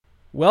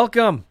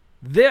Welcome.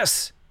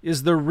 This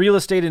is the Real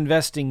Estate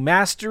Investing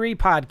Mastery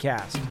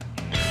Podcast.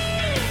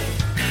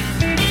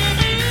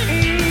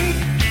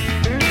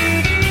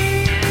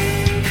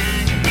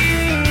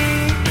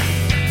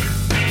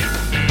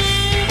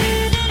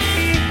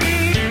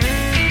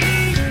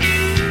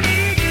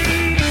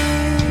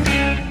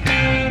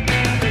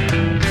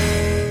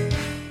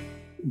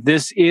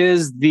 This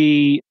is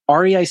the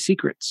REI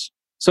Secrets.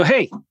 So,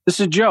 hey, this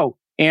is Joe.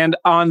 And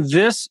on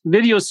this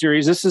video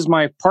series, this is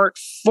my part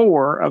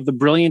 4 of the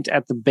Brilliant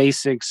at the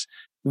Basics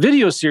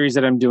video series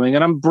that I'm doing.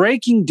 And I'm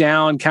breaking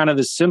down kind of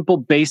the simple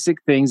basic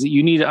things that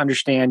you need to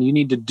understand, you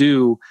need to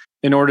do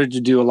in order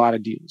to do a lot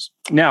of deals.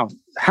 Now,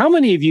 how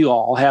many of you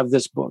all have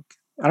this book?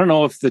 I don't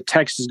know if the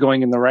text is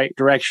going in the right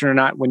direction or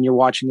not when you're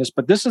watching this,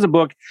 but this is a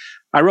book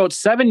I wrote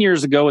 7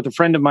 years ago with a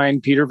friend of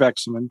mine, Peter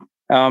Vekselman.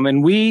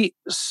 And we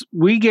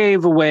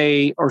gave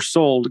away or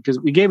sold, because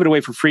we gave it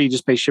away for free,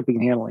 just pay shipping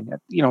and handling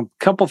it. A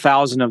couple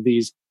thousand of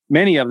these,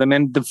 many of them.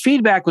 And the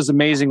feedback was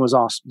amazing, was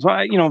awesome.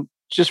 So,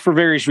 just for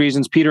various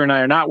reasons, Peter and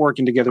I are not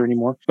working together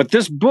anymore. But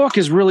this book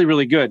is really,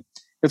 really good.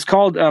 It's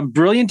called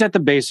Brilliant at the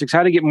Basics,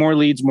 How to Get More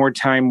Leads, More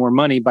Time, More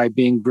Money by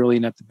Being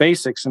Brilliant at the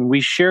Basics. And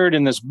we shared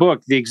in this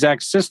book the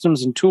exact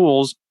systems and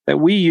tools that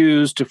we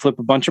use to flip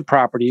a bunch of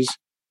properties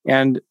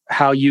and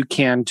how you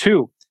can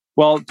too.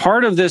 Well,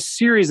 part of this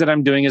series that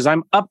I'm doing is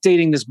I'm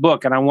updating this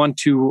book and I want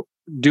to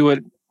do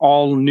it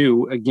all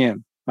new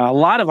again. A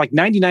lot of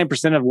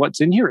 99% of what's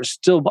in here is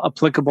still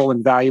applicable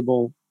and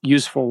valuable,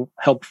 useful,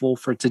 helpful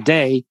for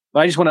today,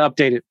 but I just want to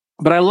update it.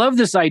 But I love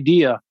this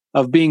idea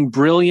of being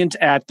brilliant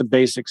at the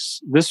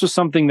basics. This was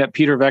something that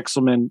Peter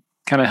Vekselman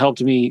kind of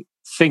helped me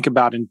think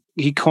about, and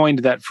he coined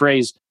that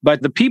phrase.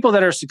 But the people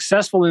that are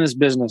successful in this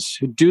business,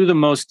 who do the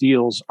most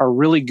deals, are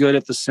really good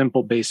at the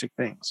simple, basic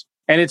things.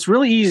 And it's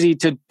really easy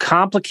to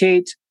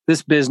complicate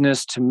this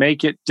business, to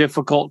make it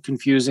difficult,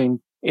 confusing.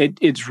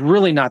 It's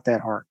really not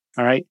that hard.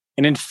 All right.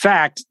 And in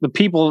fact,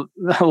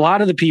 a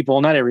lot of the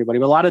people, not everybody,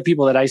 but a lot of the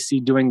people that I see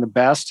doing the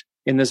best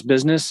in this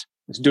business,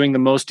 is doing the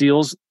most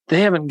deals, they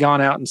haven't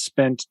gone out and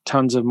spent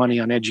tons of money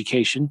on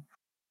education.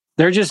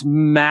 They're just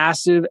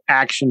massive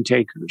action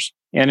takers.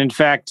 And in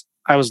fact,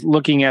 I was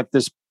looking at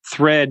this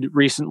thread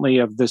recently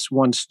of this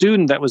one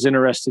student that was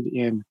interested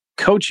in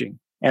coaching.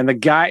 And the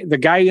guy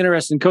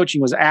interested in coaching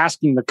was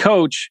asking the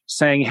coach,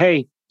 saying,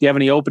 "Hey, do you have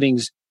any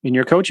openings in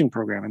your coaching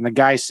program?" And the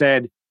guy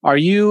said, "Are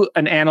you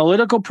an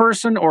analytical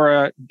person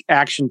or an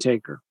action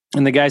taker?"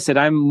 And the guy said,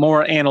 "I'm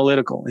more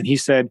analytical." And he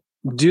said,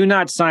 "Do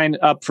not sign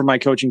up for my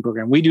coaching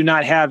program. We do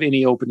not have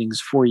any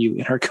openings for you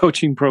in our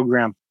coaching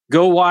program.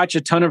 Go watch a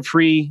ton of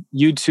free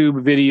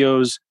YouTube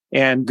videos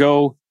and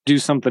go do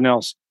something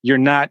else. You're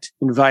not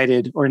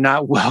invited or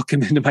not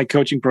welcome into my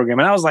coaching program."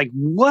 And I was like,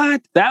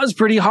 what? That was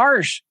pretty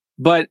harsh.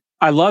 But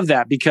I love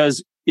that,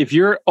 because if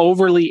you're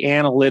overly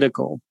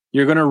analytical,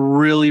 you're going to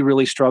really,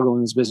 really struggle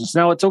in this business.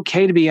 Now, it's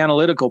okay to be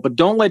analytical, but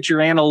don't let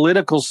your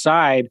analytical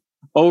side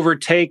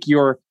overtake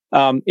your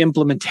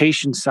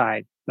implementation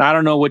side. Now, I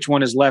don't know which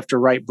one is left or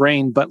right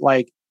brain, but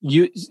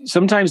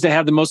sometimes to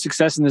have the most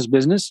success in this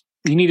business,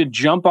 you need to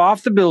jump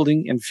off the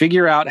building and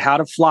figure out how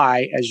to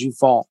fly as you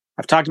fall.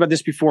 I've talked about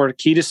this before. The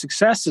key to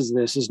success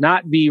is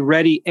not be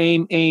ready,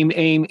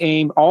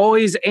 aim,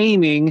 always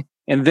aiming,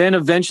 and then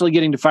eventually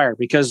getting to fire,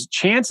 because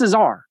chances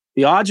are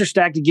the odds are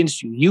stacked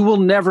against you. You will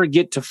never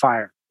get to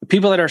fire. The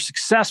people that are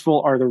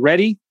successful are the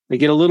ready. They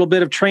get a little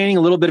bit of training,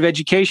 a little bit of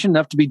education,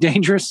 enough to be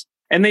dangerous,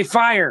 and they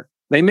fire.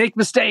 They make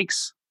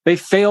mistakes. They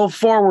fail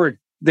forward.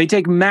 They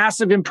take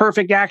massive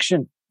imperfect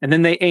action, and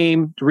then they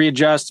aim,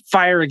 readjust,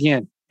 fire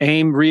again.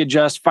 Aim,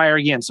 readjust, fire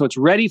again. So it's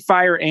ready,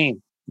 fire,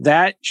 aim.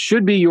 That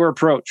should be your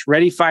approach.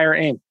 Ready, fire,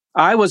 aim.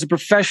 I was a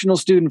professional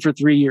student for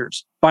 3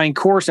 years, buying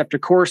course after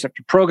course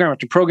after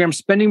program,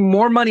 spending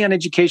more money on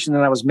education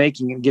than I was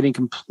making, and getting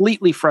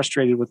completely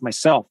frustrated with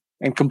myself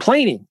and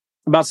complaining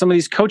about some of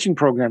these coaching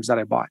programs that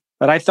I bought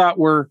that I thought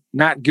were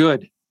not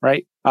good,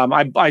 right?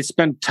 I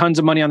spent tons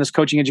of money on this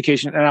coaching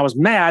education, and I was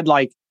mad.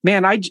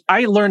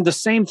 I learned the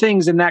same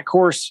things in that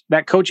course,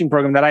 that coaching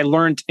program, that I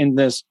learned in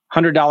this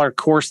 $100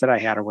 course that I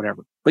had or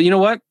whatever. But you know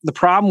what? The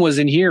problem was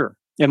in here,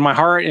 in my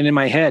heart and in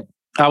my head.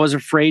 I was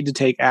afraid to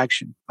take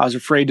action. I was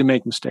afraid to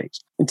make mistakes,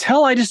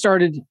 until I just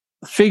started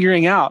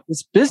figuring out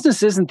this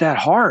business isn't that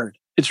hard.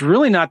 It's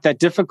really not that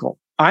difficult.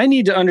 I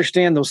need to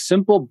understand those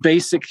simple,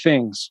 basic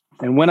things.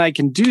 And when I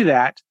can do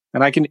that,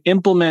 and I can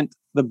implement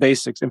the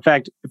basics, in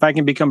fact, if I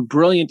can become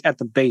brilliant at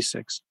the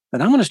basics,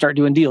 then I'm going to start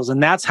doing deals.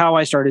 And that's how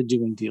I started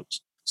doing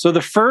deals. So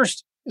the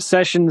first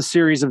session, the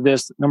series of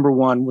this, number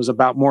 1, was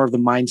about more of the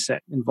mindset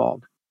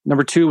involved.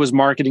 Number 2 was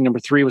marketing. Number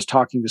 3 was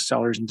talking to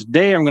sellers. And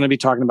today I'm going to be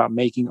talking about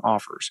making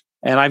offers.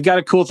 And I've got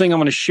a cool thing I'm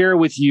going to share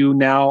with you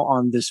now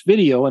on this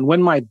video. And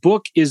when my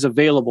book is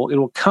available, it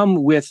will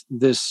come with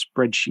this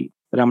spreadsheet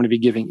that I'm going to be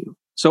giving you.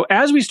 So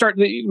as we start,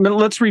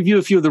 let's review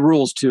a few of the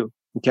rules too.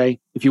 Okay.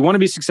 If you want to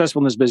be successful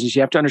in this business,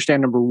 you have to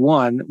understand, number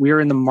 1, we are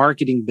in the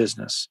marketing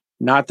business,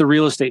 not the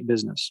real estate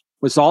business.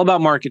 It's all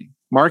about marketing.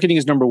 Marketing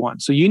is number 1.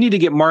 So you need to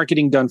get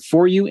marketing done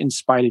for you in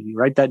spite of you.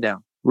 Write that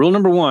down. Rule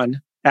number 1,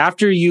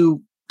 after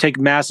you take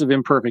massive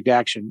imperfect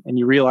action and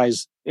you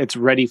realize it's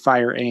ready,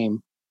 fire,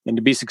 aim. And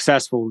to be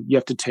successful, you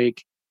have to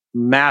take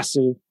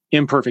massive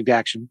imperfect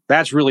action.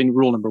 That's really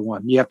rule number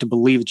one. You have to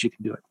believe that you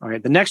can do it. All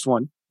right. The next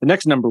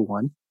number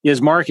one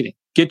is marketing.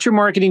 Get your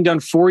marketing done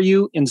for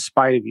you in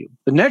spite of you.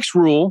 The next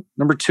rule,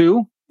 number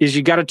two, is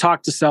you got to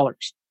talk to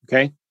sellers.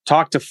 Okay.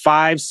 Talk to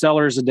 5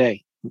 sellers a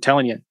day. I'm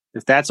telling you,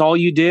 if that's all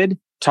you did,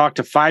 talk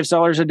to 5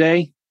 sellers a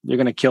day, you're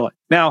going to kill it.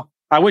 Now,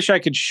 I wish I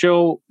could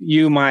show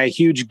you my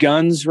huge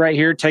guns right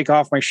here, take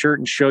off my shirt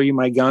and show you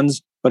my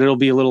guns, but it'll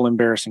be a little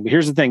embarrassing. But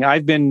here's the thing.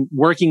 I've been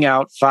working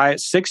out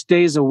 6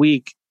 days a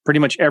week,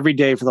 pretty much every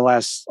day for the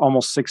last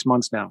almost 6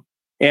 months now.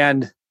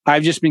 And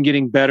I've just been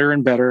getting better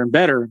and better and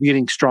better,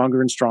 getting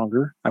stronger and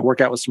stronger. I work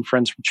out with some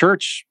friends from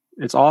church.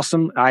 It's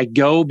awesome. I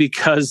go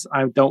because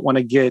I don't want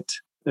to get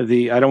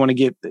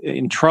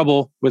in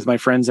trouble with my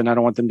friends and I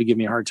don't want them to give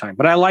me a hard time.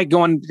 But I like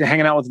going to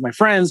hanging out with my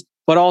friends,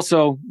 but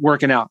also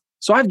working out.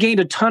 So I've gained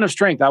a ton of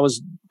strength. I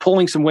was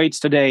pulling some weights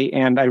today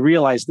and I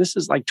realized this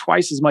is like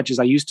twice as much as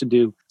I used to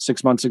do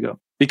 6 months ago.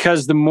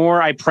 Because the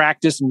more I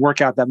practice and work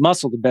out that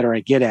muscle, the better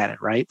I get at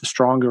it, right? The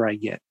stronger I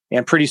get.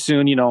 And pretty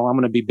soon, I'm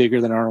going to be bigger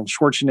than Arnold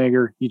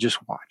Schwarzenegger. You just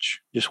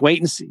watch. Just wait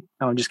and see.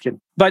 No, I'm just kidding.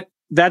 But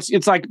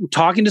it's like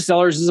talking to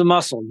sellers is a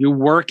muscle. You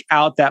work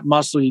out that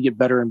muscle, you get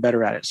better and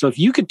better at it. So if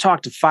you could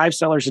talk to 5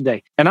 sellers a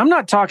day, and I'm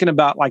not talking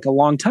about like a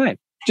long time,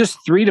 just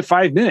 3 to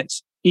 5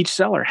 minutes each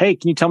seller. Hey,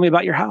 can you tell me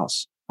about your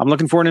house? I'm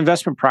looking for an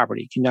investment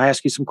property. Can I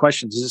ask you some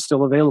questions? Is it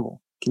still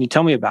available? Can you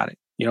tell me about it?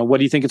 What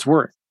do you think it's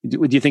worth?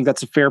 Do you think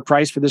that's a fair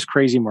price for this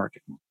crazy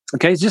market?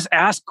 Okay, just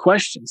ask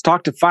questions.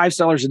 Talk to 5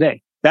 sellers a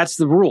day. That's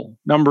the rule,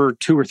 number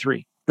 2 or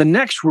 3. The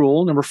next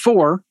rule, number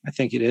 4, I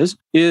think it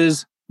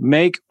is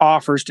make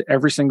offers to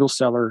every single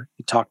seller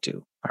you talk to.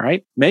 All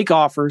right? Make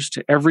offers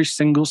to every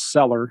single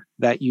seller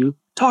that you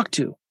talk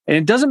to. And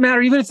it doesn't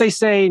matter, even if they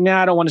say,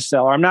 nah, I don't want to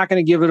sell, or I'm not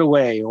going to give it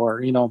away,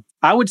 or,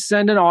 I would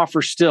send an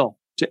offer still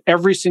to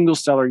every single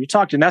seller you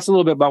talk to. And that's a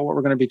little bit about what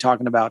we're going to be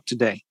talking about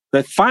today.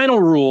 The final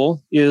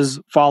rule is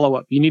follow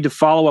up. You need to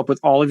follow up with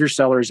all of your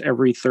sellers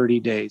every 30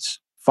 days.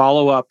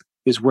 Follow up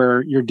is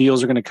where your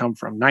deals are going to come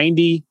from.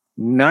 99%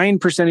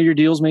 of your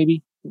deals,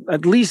 maybe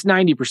at least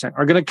 90%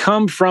 are going to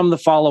come from the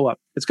follow up.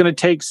 It's going to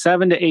take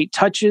 7 to 8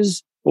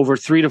 touches over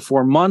 3 to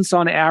 4 months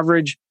on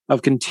average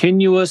of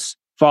continuous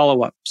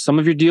follow up. Some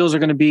of your deals are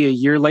going to be a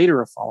year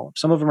later of follow up.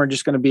 Some of them are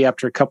just going to be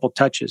after a couple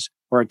touches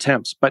or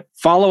attempts, but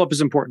follow up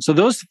is important. So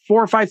those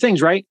 4 or 5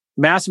 things, right?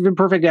 Massive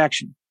imperfect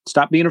action.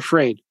 Stop being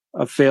afraid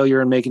of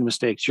failure and making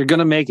mistakes. You're going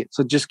to make it.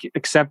 So just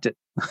accept it.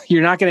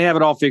 You're not going to have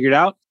it all figured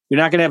out. You're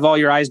not going to have all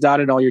your I's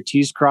dotted, all your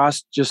T's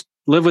crossed. Just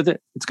live with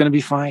it. It's going to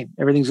be fine.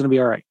 Everything's going to be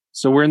all right.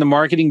 So we're in the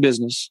marketing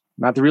business,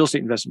 not the real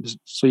estate investment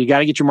business. So you got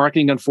to get your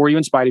marketing done for you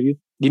in spite of you.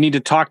 You need to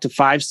talk to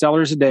 5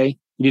 sellers a day.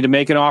 You need to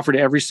make an offer to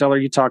every seller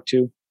you talk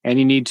to. And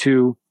you need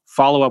to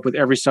follow up with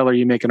every seller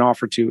you make an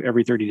offer to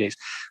every 30 days.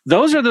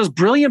 Those are those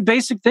brilliant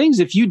basic things.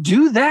 If you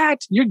do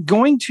that, you're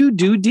going to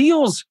do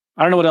deals.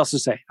 I don't know what else to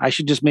say. I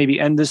should just maybe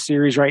end this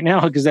series right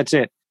now because that's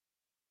it.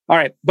 All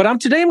right. But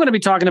today I'm going to be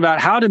talking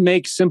about how to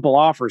make simple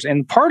offers.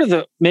 And part of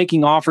the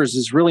making offers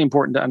is really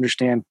important to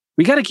understand.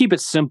 We got to keep it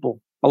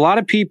simple. A lot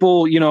of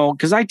people,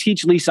 because I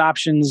teach lease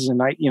options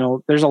and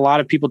there's a lot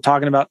of people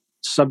talking about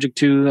subject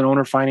to and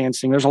owner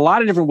financing. There's a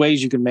lot of different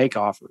ways you can make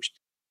offers.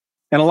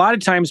 And a lot of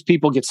times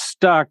people get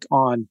stuck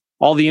on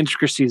all the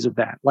intricacies of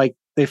that. Like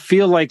they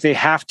feel like they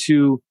have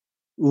to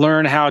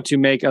learn how to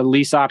make a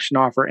lease option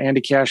offer and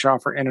a cash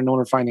offer and an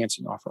owner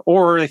financing offer.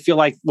 Or they feel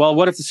like, well,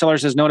 what if the seller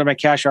says no to my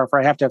cash offer?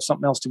 I have to have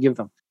something else to give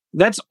them.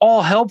 That's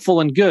all helpful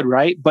and good,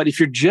 right? But if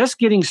you're just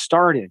getting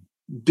started,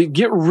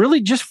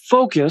 just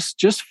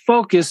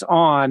focus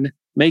on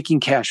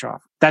making cash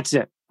offer. That's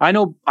it. I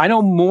know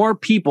more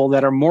people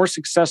that are more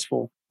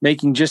successful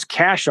making just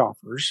cash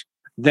offers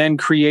than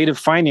creative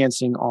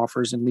financing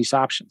offers and lease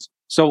options.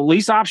 So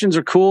lease options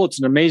are cool. It's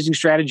an amazing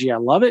strategy. I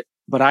love it.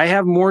 But I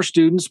have more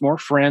students, more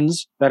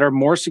friends that are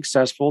more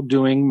successful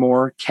doing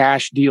more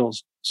cash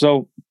deals.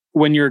 So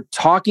when you're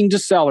talking to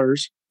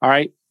sellers, all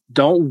right,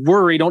 don't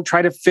worry. Don't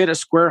try to fit a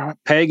square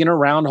peg in a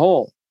round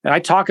hole. And I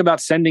talk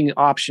about sending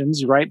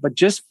options, right? But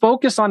just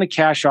focus on a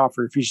cash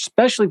offer,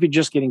 especially if you're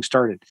just getting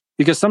started.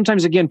 Because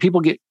sometimes, again,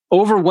 people get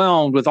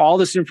overwhelmed with all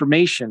this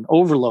information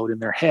overload in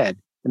their head.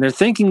 And they're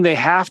thinking they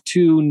have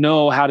to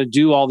know how to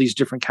do all these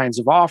different kinds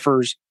of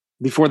offers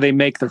before they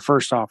make their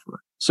first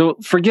offer. So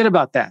forget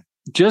about that.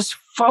 Just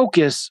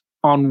focus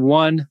on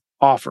one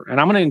offer.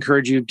 And I'm going to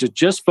encourage you to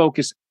just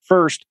focus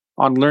first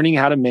on learning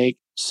how to make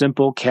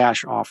simple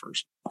cash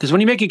offers. Because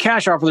when you make a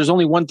cash offer, there's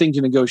only one thing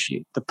to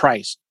negotiate, the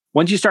price.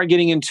 Once you start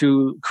getting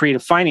into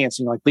creative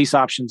financing, like lease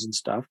options and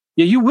stuff,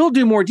 you will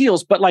do more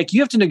deals, but like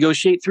you have to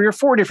negotiate 3 or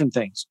 4 different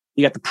things.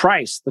 You got the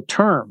price, the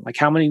term, like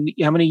how many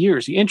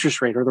years, the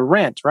interest rate or the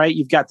rent, right?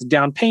 You've got the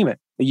down payment.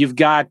 You've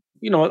got,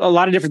 a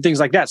lot of different things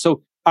like that.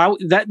 So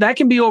that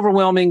can be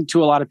overwhelming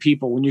to a lot of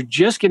people. When you're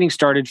just getting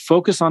started,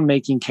 focus on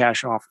making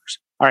cash offers.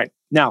 All right.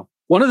 Now,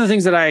 one of the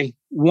things that I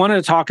wanted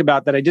to talk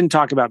about that I didn't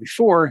talk about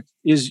before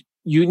is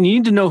you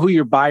need to know who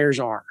your buyers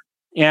are.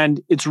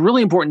 And it's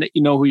really important that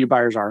you know who your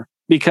buyers are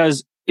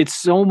because it's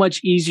so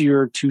much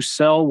easier to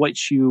sell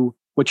what your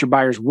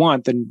buyers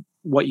want than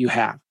what you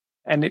have.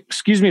 And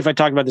excuse me if I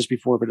talked about this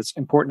before, but it's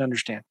important to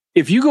understand.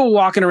 If you go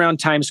walking around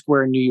Times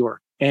Square in New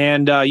York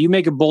and you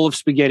make a bowl of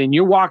spaghetti and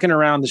you're walking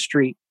around the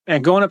street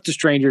and going up to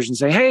strangers and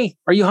say, hey,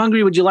 are you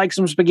hungry? Would you like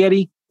some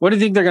spaghetti? What do you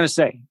think they're going to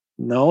say?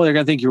 No, they're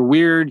going to think you're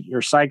weird,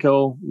 you're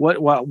psycho.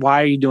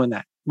 Why are you doing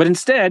that? But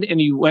instead,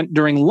 and you went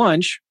during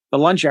lunch, the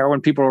lunch hour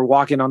when people were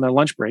walking on their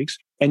lunch breaks,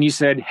 and you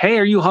said, hey,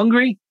 are you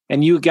hungry?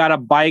 And you got a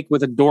bike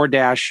with a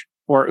DoorDash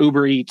or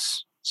Uber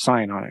Eats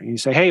sign on it. And you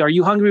say, hey, are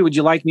you hungry? Would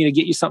you like me to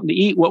get you something to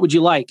eat? What would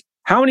you like?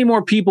 How many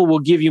more people will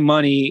give you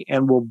money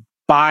and will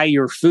buy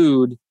your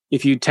food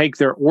if you take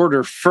their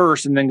order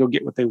first and then go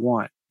get what they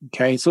want?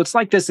 Okay. So it's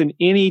like this in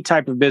any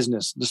type of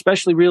business,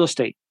 especially real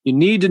estate. You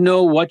need to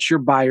know what your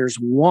buyers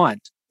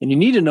want and you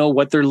need to know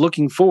what they're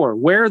looking for,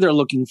 where they're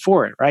looking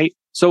for it, right?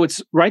 So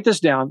write this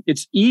down.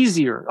 It's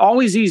easier,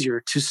 always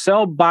easier to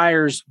sell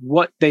buyers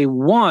what they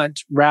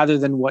want rather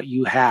than what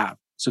you have.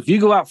 So if you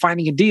go out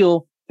finding a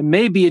deal, it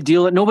may be a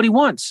deal that nobody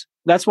wants.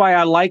 That's why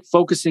I like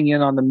focusing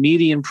in on the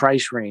median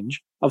price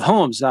range of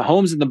homes,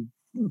 homes in the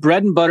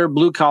bread and butter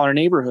blue collar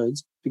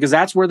neighborhoods, because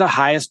that's where the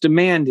highest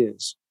demand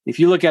is. If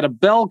you look at a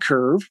bell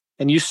curve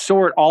and you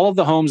sort all of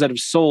the homes that have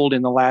sold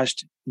in the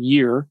last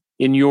year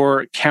in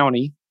your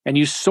county, and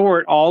you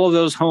sort all of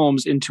those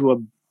homes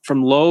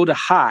from low to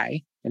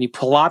high, and you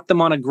plot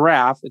them on a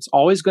graph, it's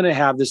always going to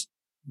have this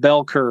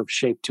bell curve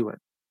shape to it.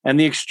 And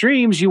the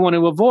extremes you want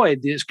to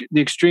avoid, the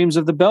extremes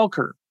of the bell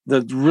curve,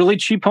 the really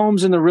cheap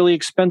homes and the really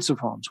expensive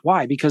homes.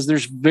 Why? Because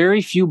there's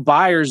very few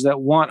buyers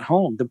that want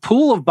home. The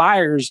pool of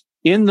buyers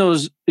in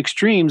those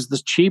extremes,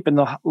 the cheap and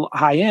the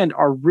high end,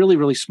 are really,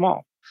 really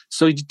small.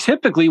 So you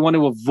typically want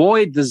to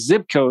avoid the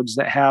zip codes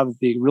that have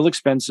the real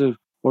expensive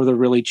or the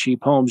really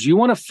cheap homes. You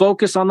want to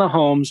focus on the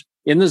homes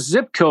in the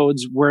zip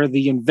codes where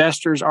the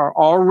investors are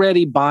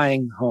already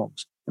buying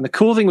homes. And the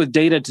cool thing with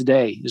data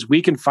today is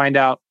we can find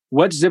out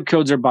what zip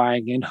codes are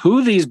buying and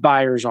who these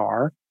buyers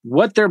are,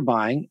 what they're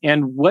buying,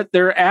 and what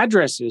their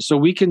address is. So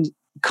we can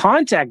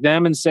contact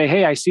them and say,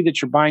 hey, I see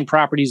that you're buying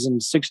properties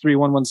in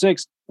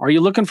 63116. Are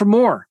you looking for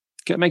more?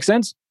 Does that make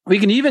sense? We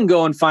can even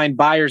go and find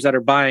buyers that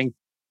are buying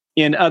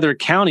in other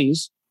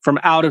counties from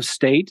out of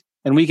state.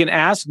 And we can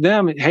ask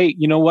them, hey,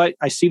 you know what?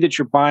 I see that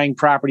you're buying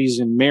properties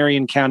in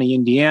Marion County,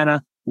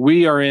 Indiana.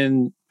 We are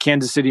in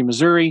Kansas City,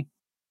 Missouri.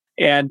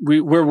 And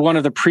we're one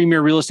of the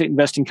premier real estate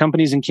investing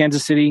companies in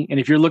Kansas City.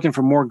 And if you're looking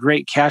for more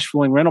great cash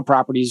flowing rental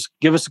properties,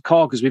 give us a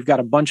call because we've got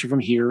a bunch of them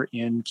here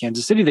in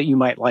Kansas City that you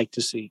might like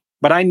to see.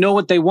 But I know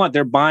what they want.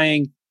 They're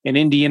buying in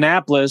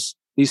Indianapolis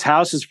these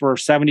houses for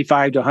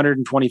 75 to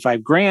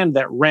 125 grand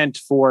that rent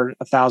for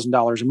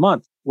 $1,000 a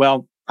month.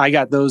 Well, I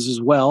got those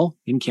as well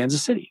in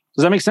Kansas City.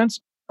 Does that make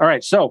sense? All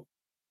right. So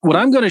what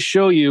I'm going to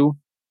show you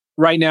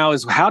right now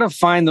is how to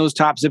find those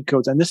top zip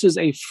codes. And this is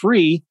a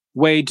free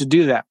way to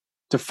do that,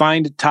 to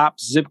find top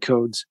zip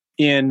codes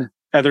in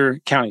other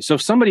counties. So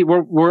if somebody,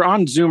 we're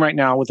on Zoom right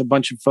now with a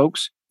bunch of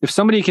folks. If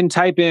somebody can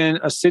type in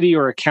a city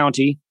or a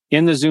county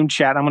in the Zoom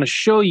chat, I'm going to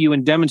show you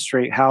and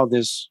demonstrate how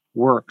this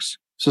works.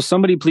 So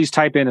somebody please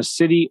type in a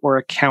city or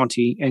a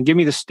county and give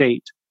me the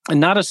state, and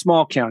not a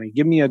small county.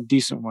 Give me a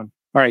decent one.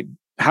 All right.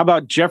 How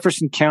about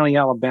Jefferson County,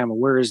 Alabama?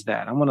 Where is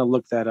that? I'm going to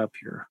look that up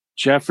here.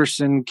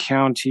 Jefferson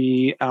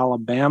County,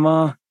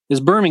 Alabama is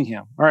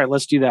Birmingham. All right,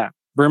 let's do that.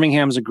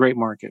 Birmingham is a great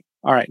market.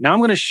 All right, now I'm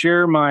going to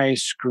share my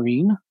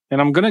screen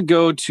and I'm going to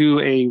go to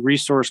a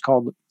resource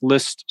called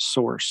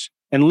ListSource.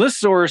 And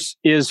ListSource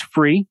is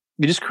free.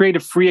 You just create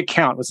a free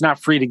account. It's not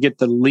free to get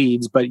the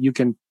leads, but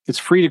it's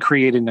free to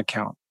create an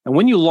account. And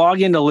when you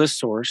log into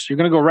ListSource, you're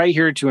going to go right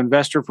here to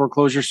Investor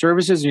Foreclosure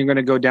Services and you're going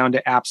to go down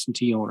to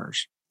Absentee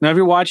Owners. Now, if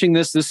you're watching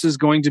this is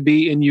going to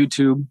be in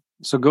YouTube.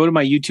 So go to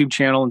my YouTube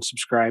channel and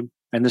subscribe.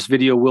 And this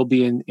video will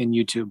be in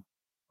YouTube.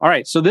 All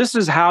right. So this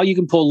is how you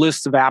can pull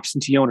lists of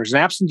absentee owners. An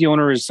absentee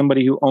owner is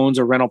somebody who owns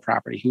a rental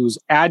property, whose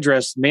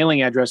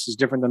mailing address is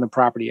different than the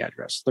property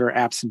address. They're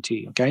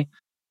absentee. Okay.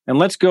 And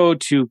let's go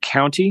to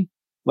county.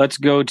 Let's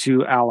go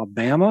to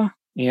Alabama.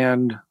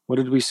 And what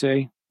did we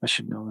say? I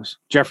should know this.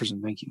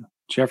 Jefferson. Thank you.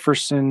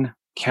 Jefferson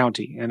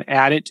County, and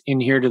add it in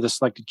here to the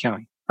selected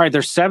county. All right.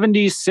 There's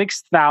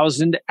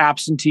 76,000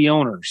 absentee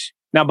owners.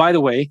 Now, by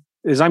the way,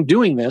 as I'm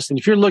doing this, and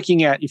if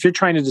you're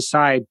trying to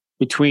decide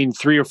between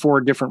 3 or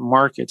 4 different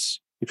markets,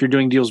 if you're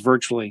doing deals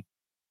virtually,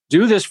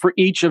 do this for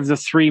each of the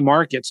 3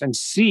 markets and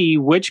see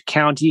which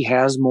county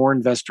has more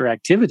investor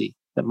activity.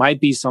 That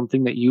might be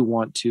something that you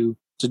want to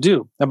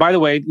do. Now, by the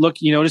way, look,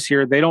 you notice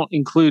here, they don't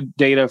include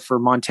data for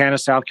Montana,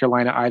 South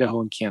Carolina,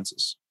 Idaho, and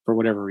Kansas for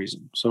whatever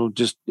reason. So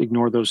just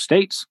ignore those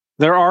states.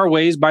 There are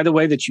ways, by the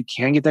way, that you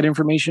can get that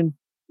information.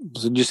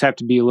 So you just have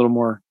to be a little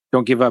more,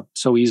 don't give up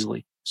so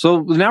easily.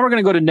 So now we're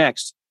going to go to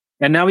next.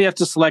 And now we have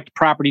to select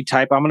property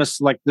type. I'm going to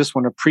select this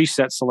one, a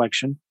preset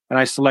selection. And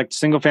I select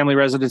single family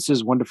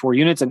residences, 1 to 4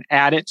 units, and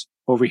add it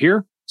over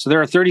here. So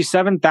there are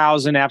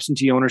 37,000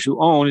 absentee owners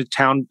who own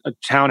a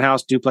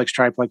townhouse, duplex,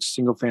 triplex,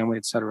 single family,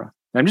 et cetera.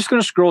 And I'm just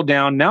going to scroll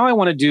down. Now I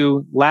want to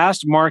do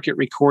last market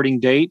recording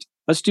date.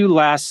 Let's do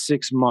last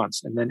 6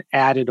 months and then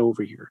add it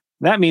over here.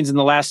 That means in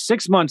the last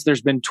 6 months,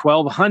 there's been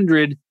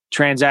 1,200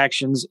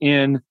 transactions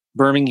in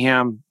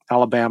Birmingham,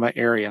 Alabama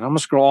area. And I'm going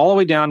to scroll all the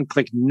way down and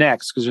click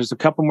next because there's a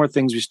couple more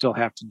things we still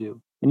have to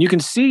do. And you can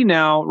see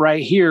now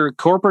right here,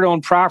 corporate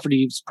owned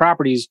properties,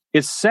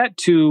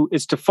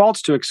 it's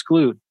defaults to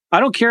exclude. I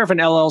don't care if an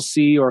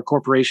LLC or a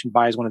corporation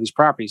buys one of these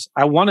properties.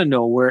 I want to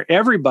know where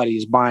everybody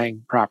is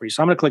buying properties.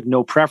 So I'm going to click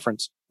no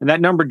preference. And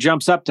that number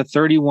jumps up to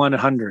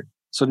 3,100.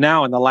 So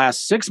now in the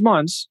last 6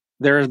 months,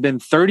 there has been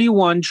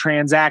 31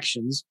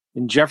 transactions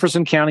in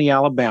Jefferson County,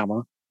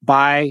 Alabama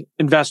by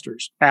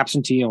investors,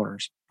 absentee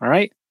owners. All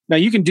right. Now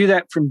you can do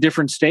that from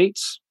different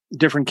states,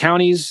 different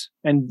counties,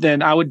 and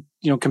then I would,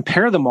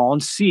 compare them all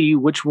and see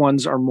which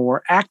ones are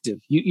more active.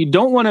 You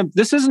don't want to,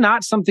 this is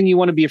not something you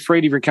want to be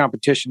afraid of your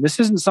competition. This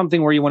isn't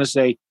something where you want to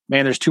say,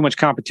 man, there's too much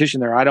competition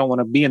there. I don't want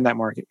to be in that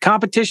market.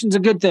 Competition's a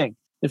good thing.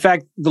 In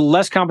fact, the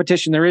less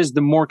competition there is,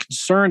 the more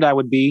concerned I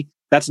would be.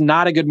 That's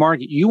not a good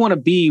market. You want to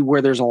be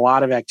where there's a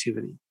lot of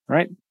activity,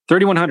 right?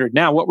 3,100.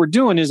 Now, what we're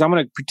doing is I'm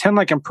going to pretend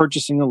like I'm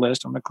purchasing the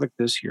list. I'm going to click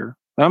this here.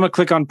 And I'm going to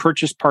click on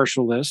purchase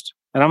partial list.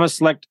 And I'm going to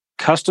select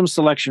custom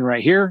selection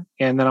right here.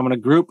 And then I'm going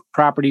to group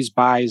properties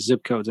by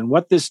zip codes. And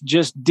what this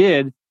just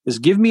did is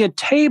give me a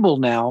table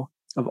now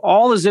of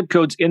all the zip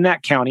codes in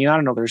that county. And I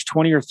don't know, there's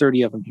 20 or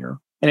 30 of them here.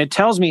 And it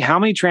tells me how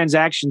many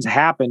transactions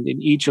happened in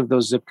each of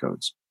those zip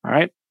codes. All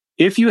right.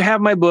 If you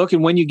have my book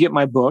and when you get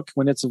my book,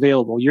 when it's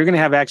available, you're going to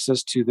have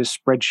access to this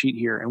spreadsheet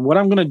here. And what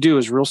I'm going to do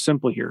is real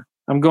simple here.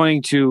 I'm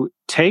going to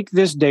take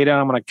this data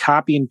and I'm going to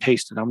copy and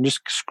paste it. I'm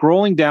just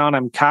scrolling down.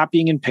 I'm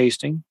copying and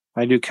pasting.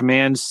 I do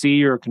Command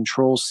C or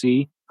Control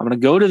C. I'm going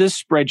to go to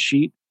this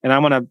spreadsheet and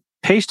I'm going to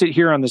paste it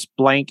here on this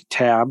blank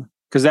tab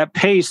because that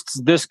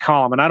pastes this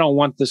column and I don't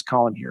want this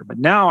column here. But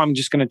now I'm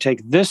just going to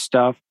take this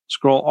stuff,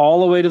 scroll all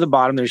the way to the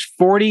bottom. There's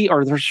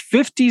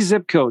 50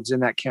 zip codes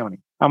in that county.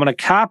 I'm going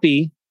to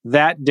copy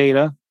that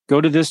data, go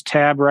to this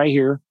tab right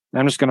here, and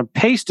I'm just going to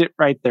paste it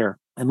right there.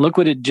 And look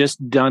what it just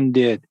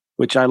did,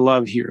 which I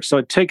love here. So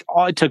it took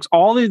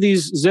all of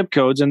these zip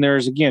codes, and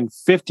there's again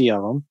 50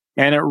 of them,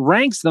 and it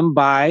ranks them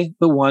by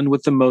the one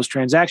with the most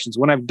transactions.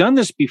 When I've done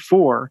this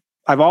before,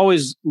 I've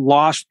always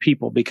lost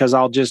people because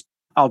I'll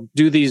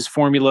do these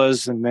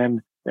formulas and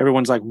then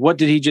everyone's like, what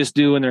did he just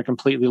do? And they're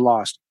completely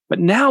lost. But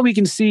now we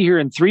can see here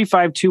in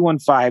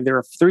 35215, there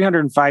are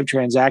 305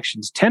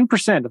 transactions.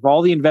 10% of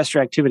all the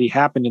investor activity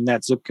happened in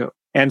that zip code.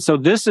 And so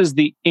this is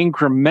the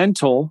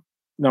incremental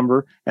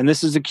number, and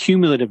this is a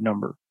cumulative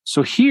number.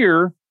 So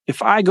here,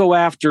 if I go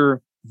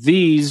after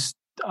these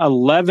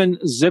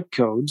 11 zip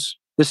codes,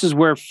 this is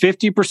where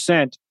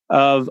 50%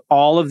 of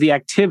all of the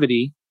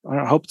activity,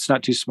 I hope it's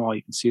not too small,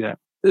 you can see that.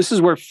 This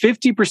is where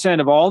 50%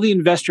 of all the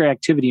investor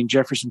activity in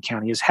Jefferson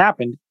County has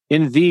happened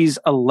in these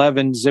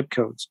 11 zip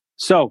codes.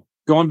 So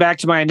going back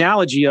to my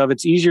analogy of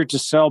it's easier to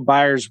sell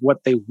buyers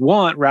what they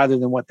want rather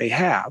than what they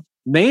have.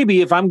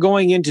 Maybe if I'm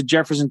going into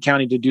Jefferson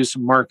County to do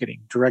some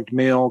marketing, direct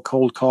mail,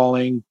 cold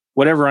calling,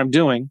 whatever I'm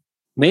doing,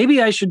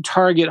 maybe I should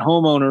target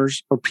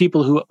homeowners or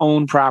people who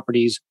own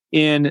properties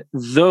in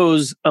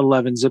those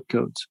 11 zip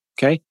codes.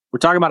 Okay. We're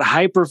talking about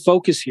hyper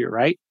focus here,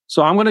 right?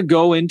 So I'm going to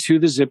go into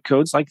the zip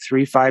codes like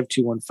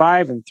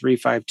 35215 and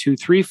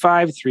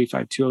 35235,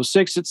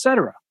 35206,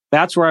 etc.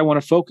 That's where I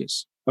want to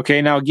focus.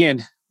 Okay. Now,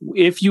 again,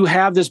 if you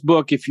have this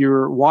book, if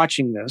you're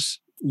watching this,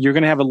 you're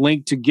going to have a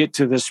link to get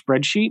to this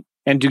spreadsheet.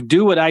 And to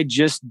do what I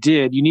just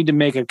did, you need to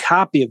make a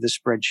copy of the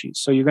spreadsheet.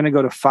 So you're going to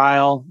go to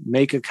File,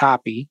 Make a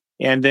Copy,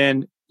 and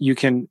then you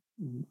can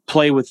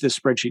play with this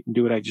spreadsheet and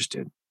do what I just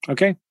did.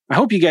 Okay? I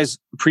hope you guys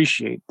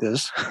appreciate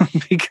this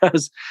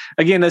because,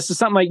 again, this is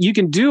something like you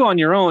can do on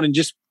your own and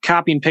just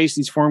copy and paste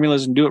these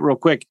formulas and do it real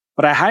quick.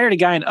 But I hired a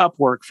guy in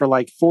Upwork for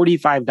like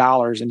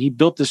 $45 and he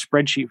built this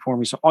spreadsheet for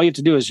me. So all you have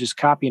to do is just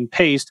copy and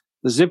paste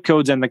the zip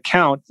codes and the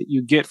count that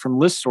you get from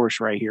ListSource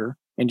right here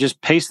and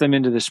just paste them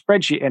into the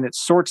spreadsheet and it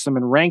sorts them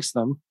and ranks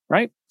them,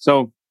 right?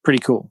 So pretty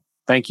cool.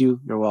 Thank you.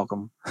 You're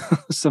welcome.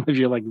 Some of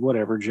you are like,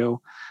 whatever,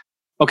 Joe.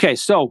 Okay,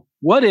 so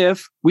what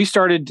if we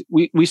started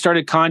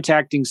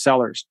contacting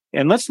sellers?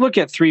 And let's look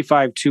at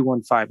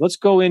 35215. Let's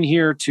go in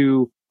here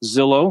to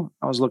Zillow.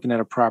 I was looking at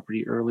a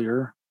property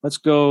earlier. Let's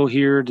go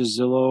here to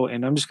Zillow,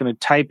 and I'm just going to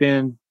type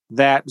in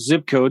that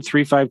zip code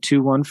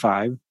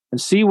 35215 and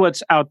see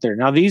what's out there.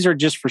 Now, these are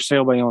just for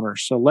sale by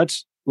owners. So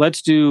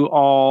let's do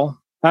all.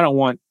 I don't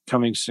want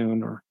coming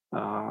soon, or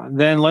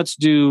then let's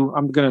do.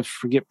 I'm going to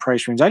forget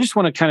price range. I just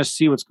want to kind of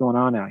see what's going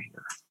on out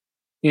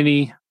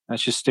here.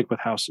 Let's just stick with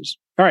houses.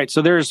 All right.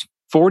 So there's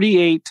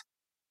 48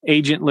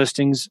 agent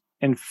listings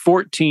and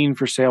 14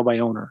 for sale by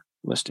owner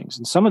listings.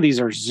 And some of these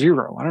are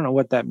zero. I don't know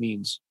what that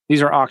means.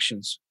 These are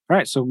auctions. All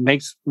right. So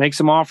make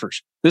some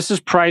offers. This is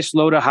priced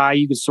low to high.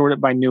 You could sort it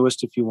by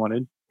newest if you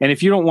wanted. And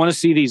if you don't want to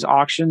see these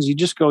auctions, you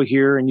just go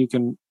here and you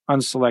can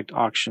unselect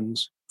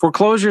auctions.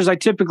 Foreclosures, I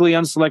typically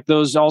unselect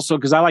those also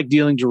because I like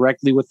dealing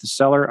directly with the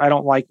seller. I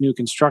don't like new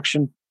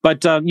construction.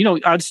 But,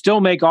 I'd still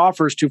make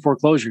offers to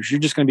foreclosures. You're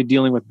just going to be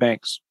dealing with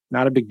banks.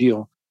 Not a big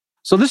deal.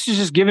 So this is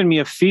just giving me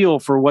a feel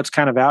for what's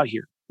kind of out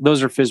here.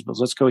 Those are FSBOs.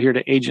 Let's go here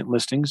to agent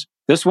listings.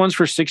 This one's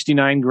for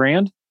 69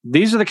 grand.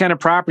 These are the kind of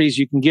properties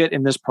you can get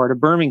in this part of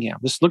Birmingham.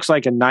 This looks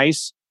like a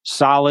nice,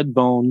 solid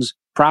bones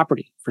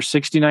property for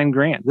 69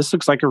 grand. This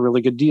looks like a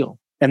really good deal.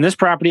 And this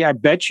property, I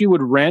bet you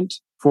would rent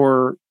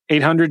for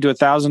 800 to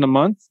 1,000 a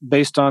month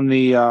based on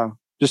the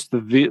just the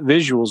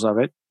visuals of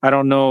it. I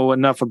don't know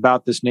enough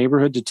about this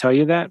neighborhood to tell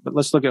you that, but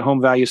let's look at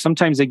home value.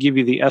 Sometimes they give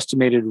you the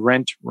estimated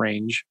rent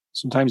range.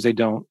 Sometimes they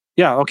don't.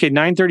 Yeah, okay,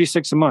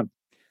 $936 a month.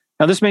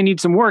 Now, this may need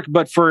some work,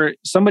 but for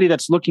somebody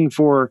that's looking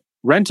for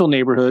rental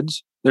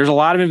neighborhoods, there's a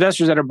lot of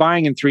investors that are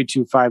buying in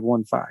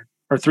 32515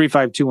 or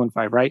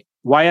 35215, right?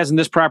 Why hasn't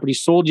this property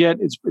sold yet?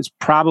 It's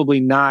probably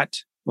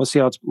not. We'll see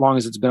how long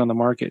as it's been on the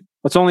market.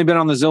 It's only been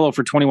on the Zillow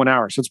for 21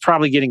 hours, so it's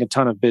probably getting a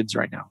ton of bids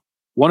right now.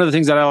 One of the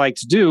things that I like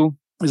to do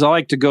is I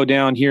like to go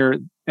down here,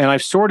 and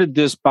I've sorted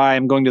this by,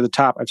 I'm going to the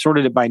top. I've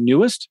sorted it by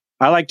newest.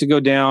 I like to go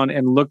down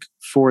and look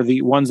for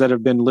the ones that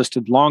have been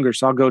listed longer.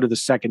 So I'll go to the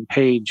second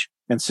page.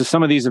 And so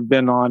some of these have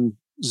been on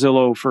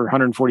Zillow for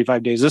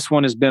 145 days. This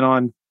one has been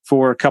on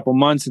for a couple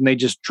months and they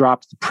just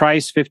dropped the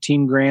price,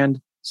 15 grand.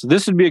 So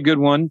this would be a good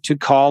one to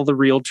call the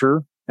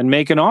realtor and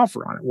make an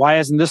offer on it. Why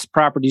hasn't this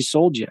property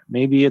sold yet?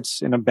 Maybe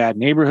it's in a bad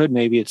neighborhood.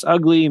 Maybe it's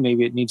ugly.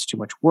 Maybe it needs too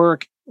much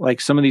work.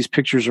 Like some of these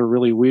pictures are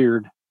really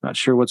weird. Not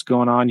sure what's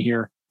going on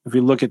here. If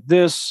we look at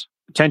this,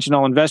 attention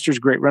all investors,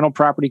 great rental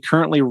property,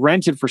 currently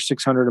rented for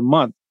 $600 a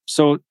month.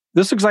 So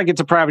this looks like it's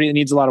a property that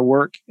needs a lot of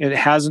work. It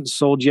hasn't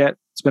sold yet.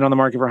 It's been on the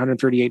market for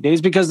 138 days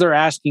because they're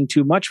asking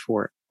too much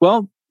for it.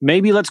 Well,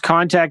 maybe let's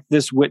contact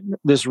this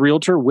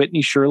realtor,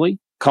 Whitney Shirley,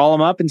 call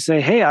them up and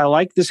say, hey, I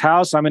like this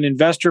house. I'm an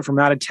investor from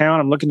out of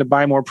town. I'm looking to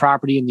buy more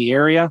property in the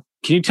area.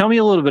 Can you tell me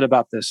a little bit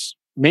about this?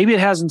 Maybe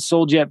it hasn't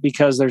sold yet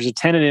because there's a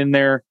tenant in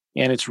there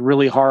and it's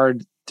really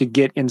hard to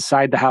get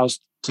inside the house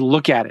to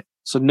look at it.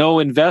 So no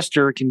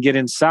investor can get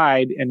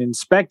inside and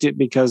inspect it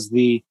because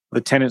the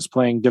tenant's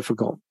playing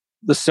difficult.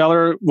 The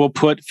seller will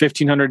put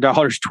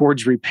 $1,500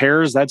 towards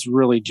repairs. That's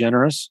really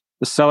generous.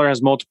 The seller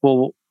has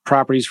multiple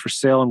properties for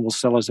sale and will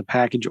sell as a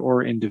package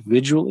or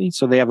individually.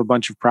 So they have a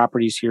bunch of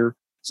properties here.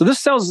 So this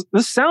sounds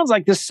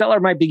like this seller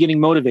might be getting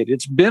motivated.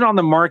 It's been on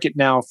the market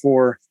now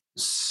for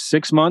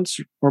 6 months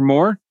or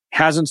more.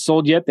 Hasn't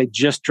sold yet. They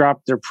just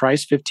dropped their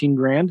price, 15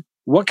 grand.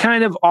 What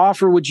kind of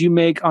offer would you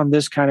make on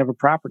this kind of a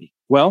property?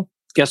 Well,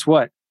 guess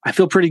what? I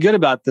feel pretty good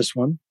about this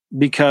one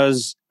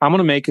because I'm going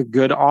to make a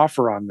good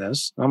offer on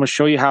this. I'm going to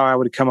show you how I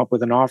would come up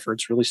with an offer.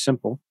 It's really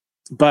simple,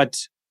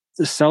 but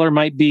the seller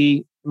might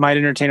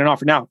entertain an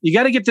offer. Now, you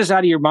got to get this out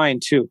of your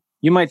mind too.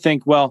 You might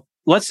think, well,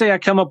 let's say I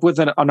come up with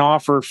an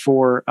offer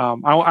for,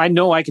 I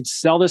know I could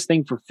sell this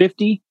thing for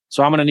 50,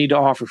 so I'm going to need to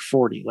offer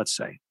 40, let's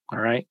say. All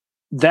right.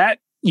 That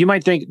you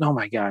might think, oh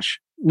my gosh,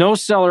 no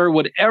seller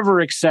would ever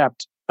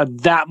accept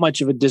that much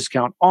of a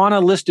discount on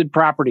a listed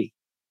property.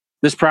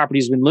 This property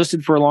has been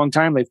listed for a long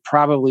time. They've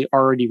probably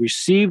already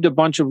received a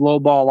bunch of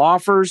lowball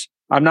offers.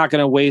 I'm not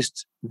going to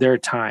waste their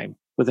time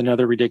with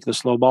another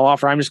ridiculous lowball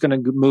offer. I'm just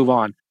going to move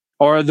on.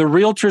 Or the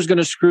realtor's going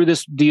to screw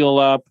this deal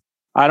up.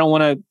 I don't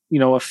want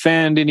to,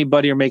 offend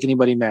anybody or make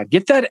anybody mad.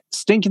 Get that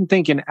stinking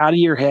thinking out of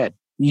your head.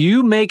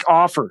 You make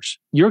offers.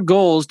 Your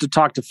goal is to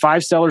talk to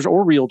 5 sellers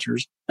or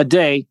realtors a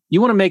day. You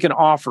want to make an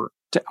offer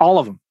to all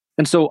of them.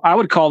 And so I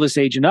would call this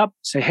agent up,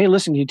 say, hey,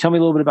 listen, can you tell me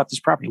a little bit about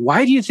this property?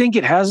 Why do you think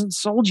it hasn't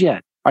sold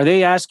yet? Are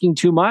they asking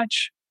too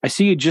much? I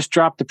see you just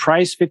dropped the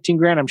price, 15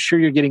 grand. I'm sure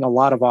you're getting a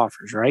lot of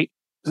offers, right?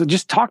 So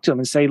just talk to them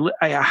and say,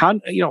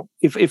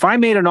 if I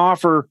made an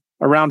offer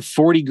around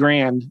 40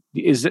 grand,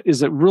 is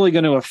it really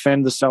going to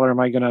offend the seller? Am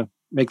I going to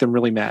make them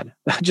really mad?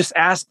 Just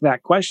ask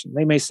that question.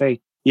 They may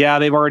say, yeah,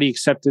 they've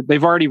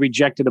already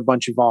rejected a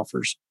bunch of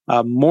offers,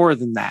 more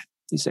than that.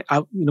 You say,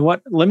 you know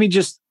what? I'm going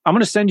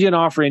to send you an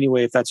offer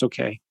anyway, if that's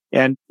okay.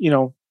 And,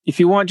 if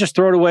you want, just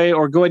throw it away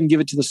or go ahead and give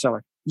it to the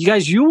seller. You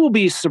guys, you will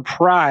be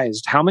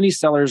surprised how many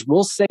sellers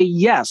will say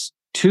yes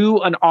to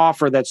an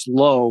offer that's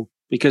low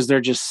because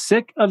they're just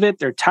sick of it.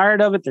 They're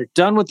tired of it. They're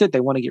done with it. They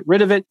want to get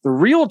rid of it. The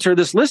realtor,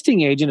 this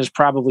listing agent, is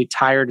probably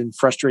tired and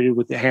frustrated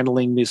with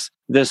handling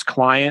this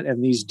client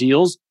and these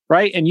deals,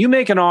 right? And you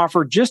make an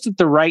offer just at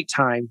the right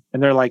time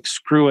and they're like,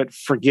 screw it,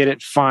 forget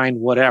it, fine,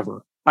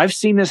 whatever. I've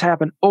seen this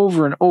happen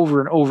over and over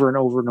and over and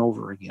over and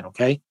over again,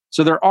 okay?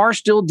 So there are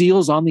still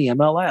deals on the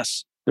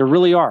MLS. There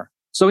really are.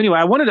 So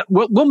anyway,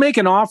 we'll make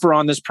an offer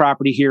on this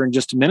property here in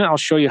just a minute. I'll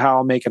show you how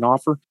I'll make an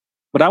offer.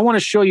 But I want to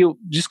show you,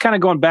 just kind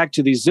of going back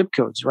to these zip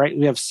codes, right?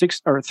 We have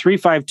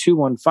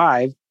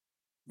 35215.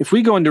 If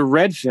we go into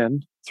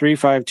Redfin,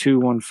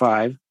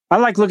 35215, I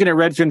like looking at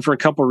Redfin for a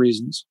couple of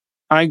reasons.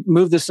 I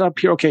move this up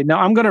here. Okay, now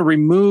I'm going to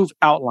remove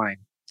outline.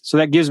 So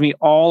that gives me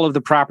all of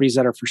the properties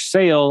that are for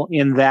sale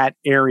in that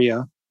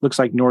area. Looks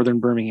like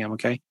Northern Birmingham,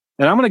 okay?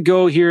 And I'm going to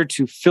go here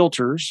to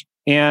filters,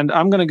 and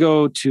I'm going to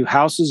go to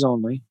houses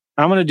only.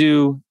 I'm going to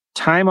do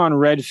time on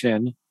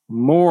Redfin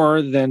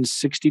more than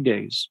 60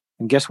 days.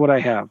 And guess what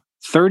I have?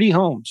 30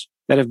 homes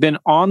that have been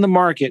on the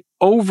market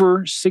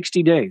over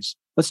 60 days.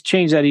 Let's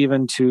change that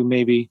even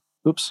to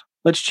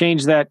let's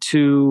change that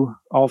to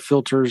all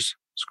filters,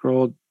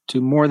 scroll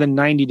to more than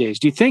 90 days.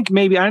 Do you think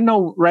maybe, I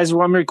know,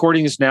 I'm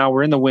recording this now,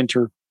 we're in the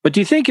winter. But do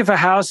you think if a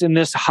house in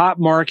this hot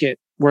market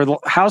where the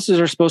houses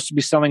are supposed to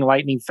be selling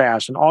lightning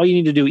fast and all you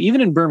need to do,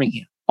 even in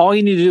Birmingham, all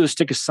you need to do is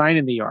stick a sign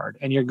in the yard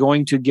and you're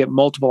going to get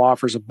multiple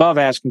offers above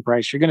asking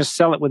price. You're going to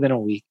sell it within a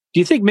week. Do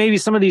you think maybe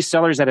some of these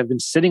sellers that have been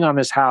sitting on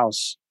this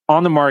house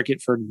on the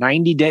market for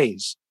 90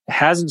 days,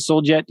 hasn't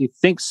sold yet? Do you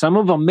think some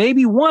of them,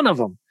 maybe one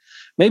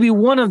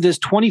of this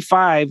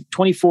 25,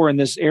 24 in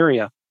this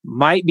area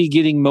might be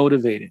getting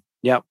motivated?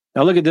 Yep.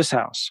 Now look at this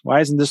house.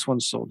 Why isn't this one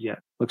sold yet?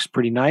 Looks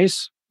pretty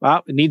nice.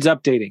 Well, it needs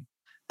updating.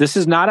 This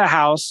is not a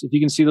house, if you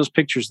can see those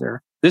pictures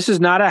there, this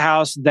is not a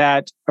house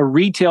that a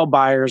retail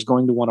buyer is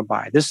going to want to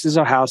buy. This is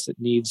a house that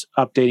needs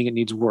updating. It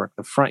needs work.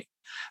 The front,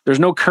 there's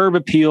no curb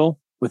appeal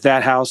with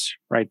that house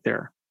right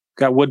there.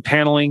 Got wood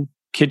paneling,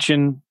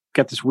 kitchen,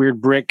 got this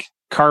weird brick,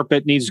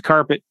 carpet, needs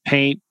carpet,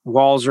 paint,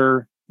 walls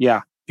are,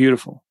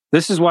 beautiful.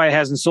 This is why it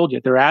hasn't sold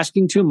yet. They're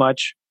asking too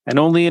much and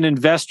only an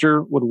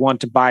investor would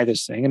want to buy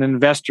this thing. And an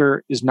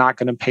investor is not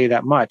going to pay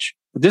that much.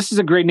 But this is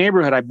a great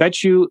neighborhood. I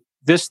bet you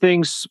this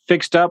thing's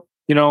fixed up,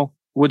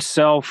 would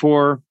sell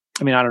for,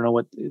 I don't know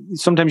what,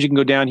 sometimes you can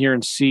go down here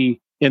and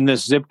see in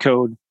this zip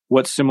code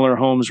what similar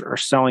homes are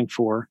selling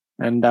for.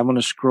 And I'm going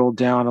to scroll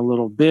down a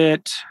little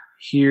bit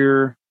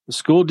here. The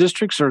school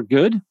districts are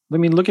good.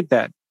 Look at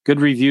that.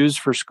 Good reviews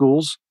for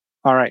schools.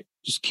 All right.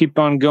 Just keep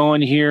on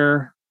going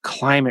here.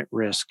 Climate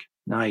risk.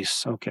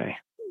 Nice. Okay.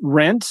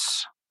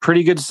 Rents,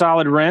 pretty good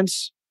solid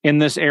rents in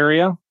this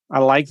area. I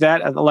like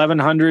that at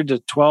 $1,100 to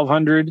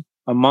 $1,200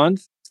 a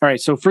month. All right.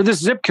 So for this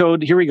zip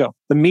code, here we go.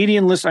 The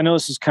median list, I know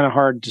this is kind of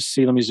hard to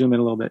see. Let me zoom in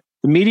a little bit.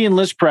 The median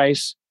list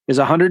price is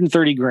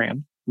 130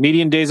 grand.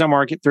 Median days on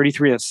market,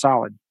 33. That's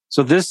solid.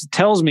 So this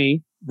tells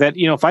me that,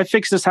 if I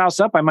fix this house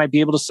up, I might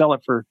be able to sell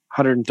it for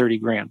 130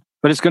 grand,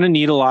 but it's going to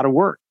need a lot of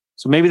work.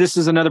 So maybe this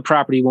is another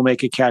property we'll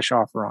make a cash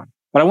offer on.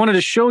 But I wanted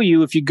to show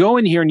you, if you go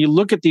in here and you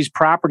look at these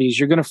properties,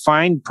 you're going to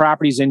find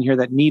properties in here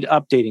that need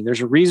updating.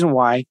 There's a reason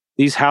why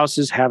these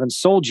houses haven't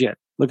sold yet.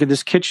 Look at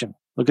this kitchen.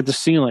 Look at the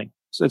ceiling.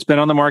 So it's been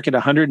on the market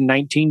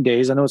 119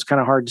 days. I know it's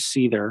kind of hard to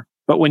see there.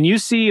 But when you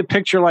see a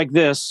picture like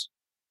this,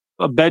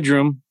 a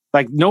bedroom,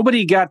 like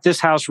nobody got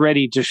this house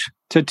ready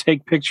to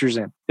take pictures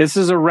in. This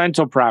is a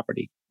rental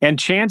property. And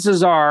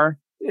chances are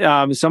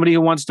somebody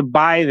who wants to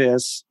buy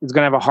this is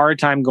going to have a hard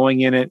time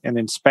going in it and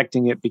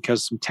inspecting it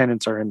because some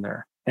tenants are in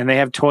there. And they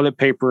have toilet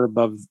paper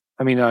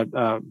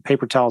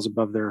paper towels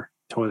above their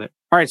toilet.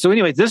 All right. So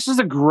anyway, this is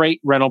a great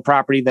rental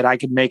property that I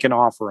could make an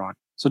offer on.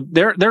 So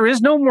there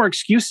is no more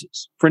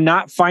excuses for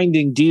not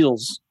finding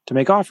deals to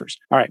make offers.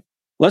 All right.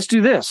 Let's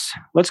do this.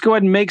 Let's go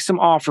ahead and make some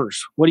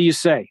offers. What do you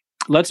say?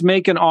 Let's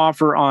make an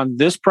offer on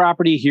this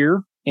property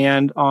here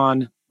and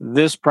on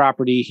this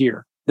property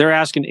here. They're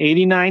asking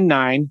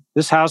 $89,900.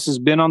 This house has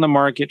been on the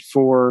market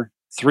for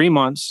 3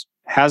 months,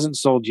 hasn't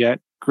sold yet.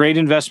 Great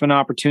investment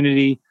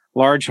opportunity,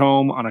 large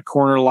home on a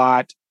corner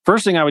lot.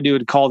 First thing I would do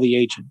would call the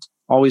agent.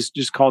 Always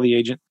just call the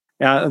agent.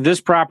 This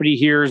property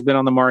here has been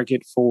on the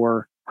market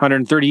for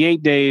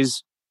 138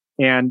 days.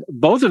 And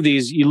both of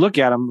these, you look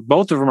at them,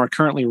 both of them are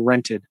currently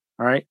rented.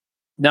 All right.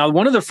 Now,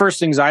 one of the first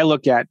things I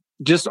look at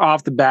just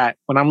off the bat,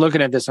 when I'm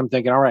looking at this, I'm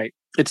thinking, all right,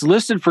 it's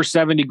listed for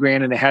 70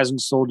 grand and it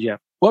hasn't sold yet.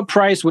 What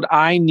price would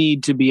I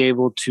need to be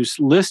able to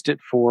list it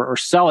for or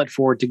sell it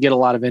for to get a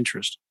lot of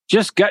interest?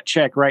 Just gut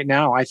check right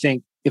now. I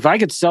think if I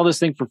could sell this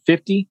thing for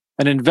 50,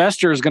 an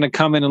investor is going to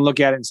come in and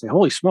look at it and say,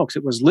 holy smokes,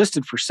 it was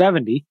listed for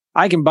 70.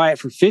 I can buy it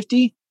for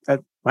 50.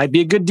 That might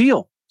be a good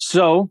deal.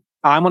 So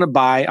I'm going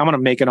to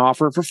make an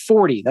offer for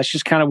 40. That's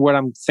just kind of what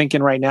I'm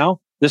thinking right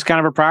now. This kind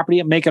of a property,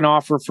 I make an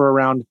offer for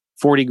around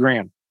 40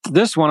 grand.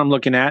 This one I'm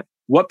looking at,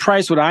 what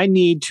price would I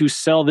need to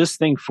sell this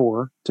thing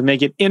for to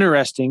make it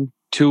interesting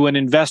to an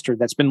investor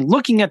that's been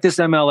looking at this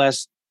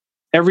MLS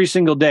every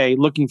single day,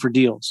 looking for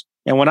deals?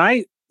 And when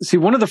I see,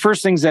 one of the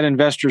first things that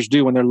investors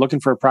do when they're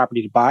looking for a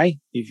property to buy,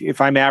 if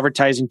I'm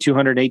advertising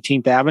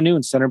 218th Avenue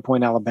in Center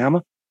Point,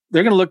 Alabama,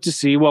 they're going to look to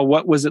see, well,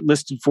 what was it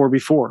listed for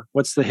before?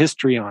 What's the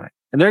history on it?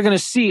 And they're going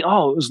to see,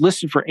 oh, it was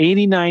listed for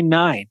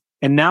 $89,900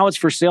 and now it's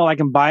for sale. I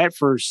can buy it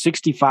for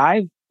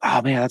 $65,000.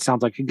 Oh man, that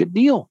sounds like a good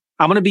deal.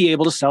 I'm going to be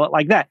able to sell it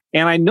like that.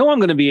 And I know I'm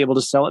going to be able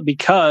to sell it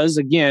because,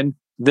 again,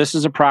 this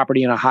is a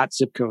property in a hot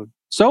zip code.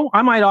 So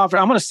I'm going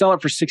to sell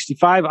it for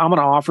 $65,000. I'm going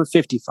to offer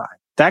 $55,000.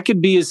 That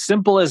could be as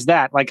simple as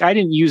that. Like, I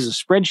didn't use a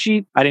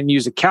spreadsheet. I didn't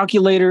use a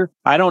calculator.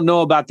 I don't know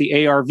about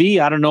the ARV.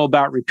 I don't know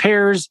about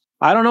repairs.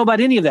 I don't know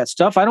about any of that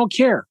stuff. I don't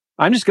care.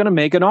 I'm just going to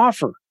make an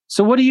offer.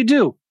 So what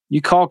do?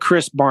 You call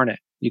Chris Barnett.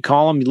 You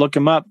call him, you look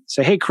him up,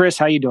 say, hey, Chris,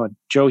 how you doing?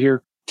 Joe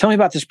here. Tell me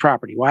about this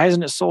property. Why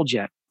hasn't it sold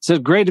yet? It's a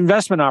great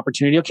investment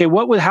opportunity. Okay,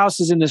 what would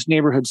houses in this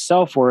neighborhood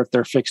sell for if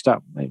they're fixed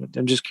up?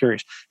 I'm just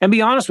curious. And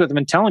be honest with them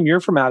and tell them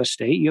you're from out of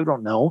state. You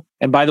don't know.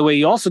 And by the way,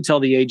 you also tell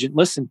the agent,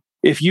 listen,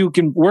 if you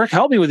can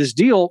help me with this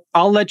deal,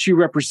 I'll let you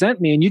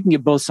represent me and you can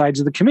get both sides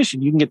of the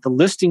commission. You can get the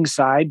listing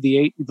side,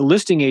 the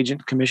listing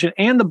agent commission,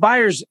 and the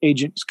buyer's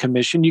agent's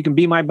commission. You can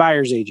be my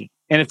buyer's agent.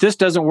 And if this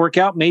doesn't work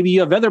out, maybe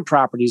you have other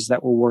properties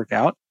that will work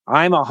out.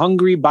 I'm a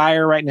hungry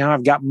buyer right now.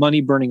 I've got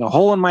money burning a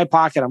hole in my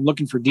pocket. I'm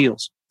looking for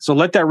deals. So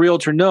let that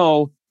realtor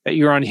know that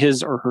you're on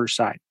his or her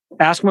side.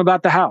 Ask them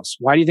about the house.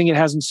 Why do you think it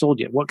hasn't sold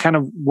yet? What kind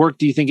of work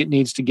do you think it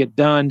needs to get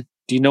done?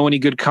 Do you know any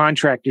good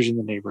contractors in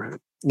the neighborhood?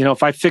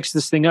 If I fix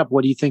this thing up,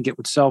 what do you think it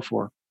would sell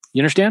for?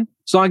 You understand?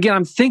 So again,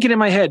 I'm thinking in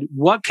my head,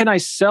 what can I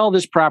sell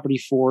this property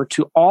for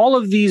to all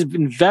of these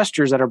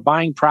investors that are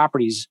buying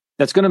properties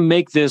that's going to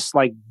make this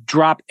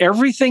drop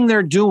everything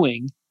they're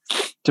doing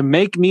to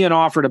make me an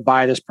offer to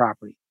buy this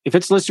property? If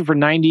it's listed for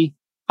 90,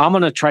 I'm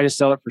going to try to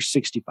sell it for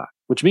 65,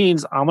 which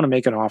means I'm going to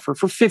make an offer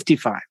for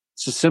 55.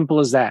 It's as simple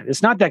as that.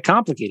 It's not that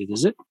complicated,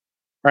 is it?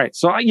 All right.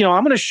 So, I'm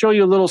going to show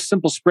you a little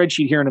simple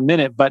spreadsheet here in a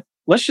minute, but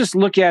let's just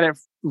look at it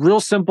real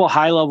simple,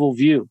 high level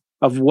view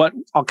of what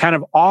kind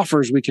of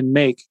offers we can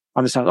make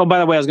on this house. Oh, by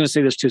the way, I was going to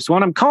say this too. So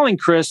when I'm calling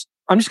Chris,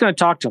 I'm just going to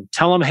talk to him,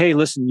 tell him, hey,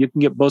 listen, you can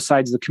get both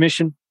sides of the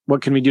commission.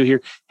 What can we do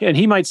here? And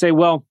he might say,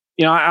 well,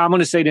 I'm going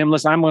to say to him,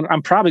 listen,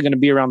 I'm probably going to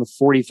be around the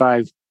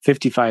 45,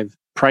 55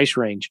 price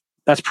range.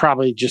 That's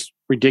probably just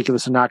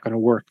ridiculous and not going to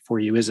work for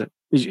you, is it?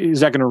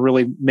 Is that going to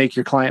really make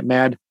your client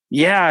mad?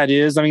 Yeah, it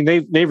is. I mean,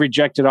 they've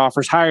rejected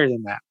offers higher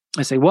than that.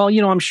 I say, well,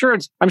 I'm sure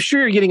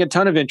you're getting a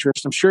ton of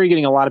interest. I'm sure you're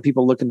getting a lot of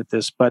people looking at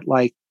this, but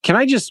can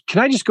I just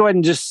go ahead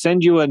and just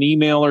send you an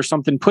email or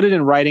something, put it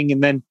in writing,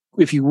 and then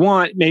if you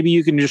want, maybe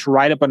you can just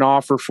write up an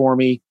offer for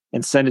me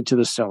and send it to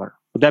the seller.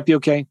 Would that be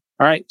okay?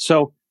 All right.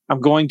 So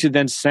I'm going to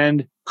then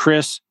send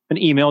Chris an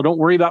email. Don't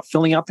worry about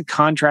filling out the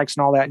contracts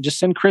and all that. Just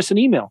send Chris an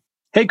email.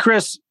 Hey,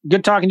 Chris,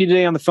 good talking to you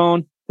today on the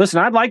phone. Listen,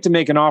 I'd like to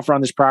make an offer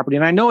on this property,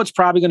 and I know it's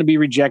probably going to be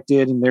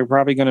rejected and they're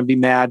probably going to be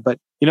mad, but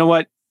you know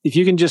what? If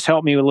you can just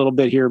help me a little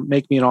bit here,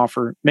 make me an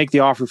offer, make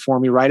the offer for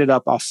me, write it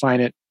up, I'll sign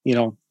it,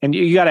 and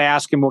you got to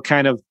ask them what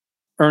kind of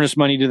earnest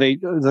money are they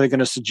going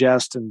to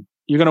suggest. And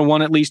you're going to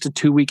want at least a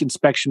 2-week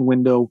inspection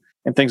window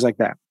and things like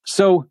that.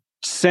 So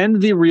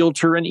send the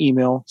realtor an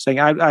email saying,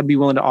 I'd be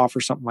willing to offer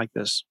something like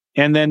this,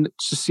 and then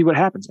just see what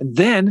happens. And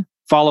then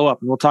follow up.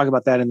 And we'll talk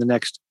about that in the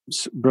next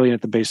Brilliant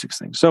at the Basics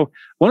thing. So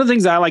one of the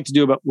things I like to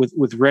do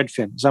with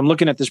Redfin is I'm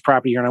looking at this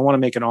property here and I want to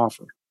make an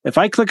offer. If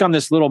I click on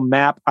this little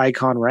map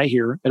icon right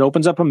here, it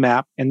opens up a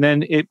map, and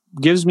then it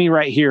gives me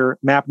right here,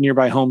 map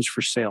nearby homes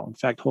for sale. In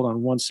fact, hold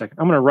on one second.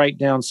 I'm going to write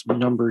down some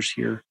numbers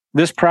here.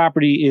 This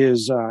property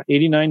is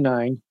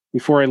 89.9.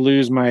 Before I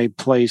lose my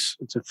place,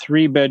 it's a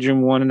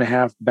 3-bedroom,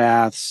 1.5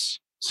 baths,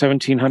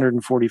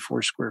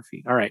 1,744 square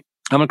feet. All right.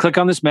 I'm going to click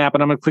on this map,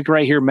 and I'm going to click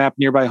right here, map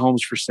nearby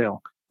homes for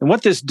sale. And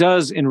what this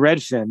does in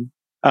Redfin,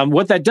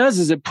 what that does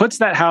is it puts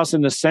that house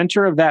in the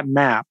center of that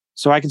map,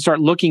 so I can start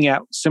looking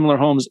at similar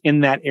homes in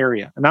that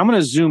area. And I'm going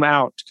to zoom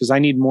out because I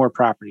need more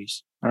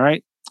properties. All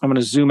right. I'm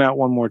going to zoom out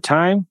one more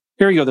time.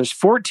 Here we go. There's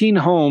 14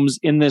 homes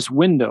in this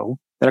window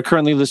that are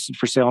currently listed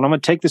for sale. And I'm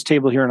going to take this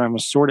table here and I'm going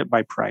to sort it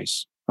by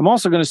price. I'm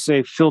also going to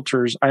say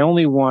filters. I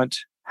only want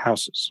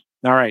houses.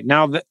 All right.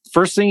 Now, the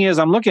first thing is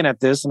I'm looking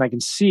at this and I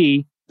can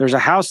see there's a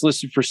house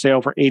listed for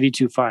sale for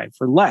 $82,500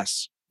 for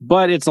less,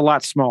 but it's a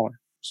lot smaller.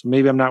 So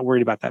maybe I'm not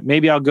worried about that.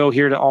 Maybe I'll go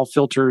here to all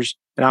filters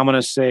and I'm going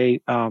to say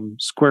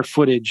square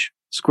footage.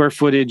 Square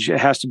footage, it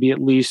has to be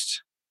at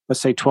least, let's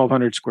say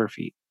 1,200 square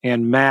feet,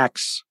 and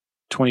max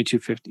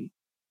 2,250.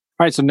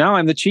 All right, so now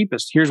I'm the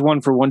cheapest. Here's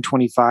one for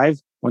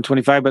 125,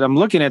 but I'm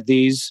looking at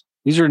these.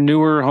 These are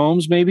newer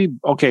homes, maybe.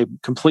 Okay,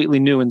 completely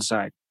new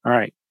inside. All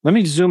right, let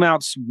me zoom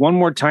out one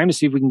more time to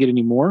see if we can get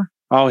any more.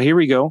 Oh, here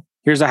we go.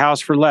 Here's a house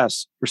for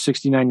less, for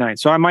 $69,900.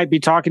 So I might be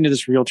talking to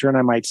this realtor and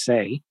I might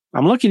say,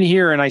 I'm looking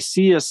here and I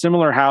see a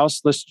similar house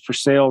listed for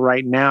sale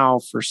right now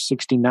for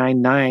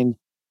 $69,900.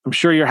 I'm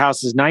sure your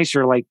house is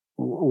nicer.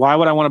 Why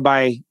would I want to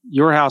buy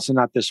your house and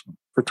not this one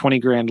for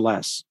 $20,000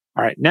 less?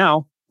 All right.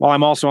 Now, while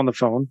I'm also on the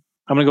phone,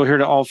 I'm going to go here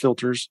to all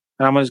filters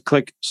and I'm going to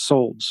click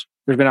solds.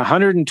 There's been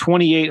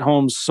 128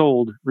 homes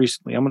sold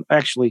recently.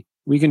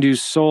 We can do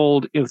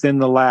sold within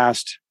the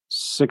last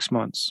 6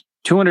 months.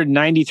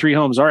 293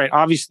 homes. All right.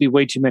 Obviously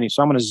way too many.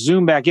 So I'm going to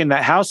zoom back in.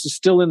 That house is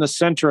still in the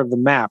center of the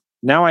map.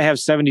 Now I have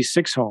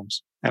 76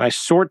 homes and I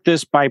sort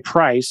this by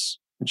price.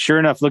 And sure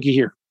enough, looky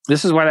here.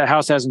 This is why that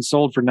house hasn't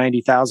sold for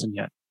 $90,000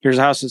 yet. Here's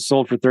a house that's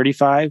sold for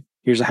 $35,000.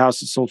 Here's a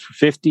house that's sold for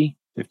 $50,000,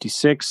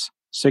 $56,000,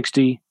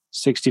 $60,000,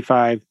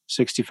 $65,000,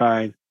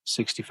 $65,000,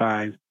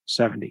 $65,000,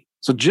 $70,000.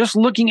 So just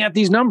looking at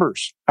these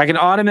numbers, I can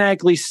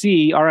automatically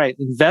see, all right,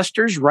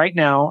 investors right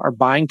now are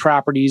buying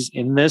properties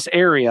in this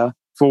area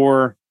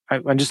for,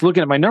 I'm just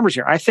looking at my numbers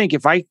here. I think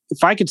if I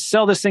could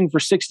sell this thing for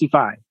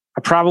 $65,000,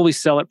 I'd probably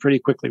sell it pretty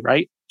quickly,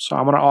 right? So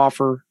I'm going to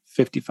offer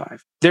 $55,000.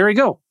 There we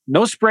go.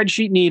 No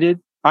spreadsheet needed.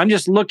 I'm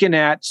just looking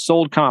at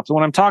sold comps. And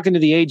when I'm talking to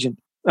the agent,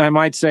 I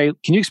might say,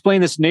 can you explain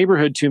this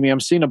neighborhood to me? I'm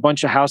seeing a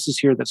bunch of houses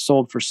here that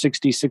sold for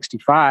 60,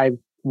 65.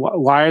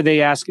 Why are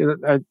they asking,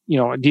 do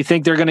you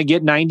think they're going to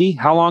get 90?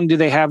 How long do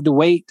they have to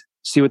wait?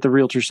 See what the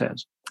realtor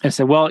says. And I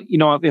said, well,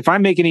 if I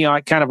make any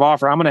kind of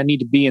offer, I'm going to need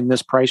to be in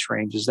this price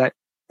range. Is that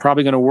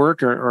probably going to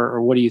work?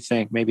 Or what do you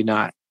think? Maybe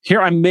not.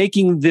 Here, I'm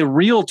making the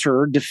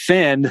realtor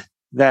defend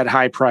that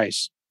high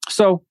price.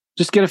 So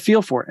just get a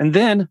feel for it. And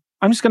then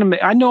I'm just going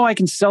to I know I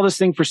can sell this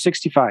thing for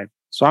 $65,000.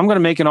 So I'm going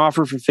to make an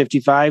offer for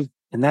 $55,000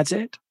 and that's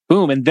it.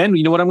 Boom. And then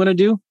you know what I'm going to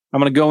do?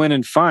 I'm going to go in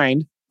and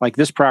find like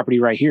this property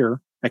right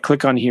here. I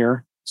click on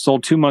here,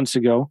 sold 2 months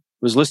ago.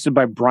 It was listed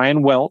by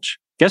Brian Welch.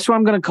 Guess who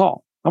I'm going to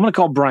call? I'm going to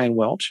call Brian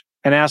Welch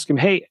and ask him,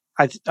 hey,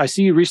 I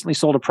see you recently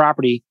sold a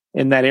property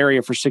in that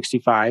area for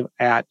 65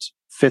 at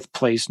 5th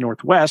Place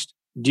Northwest.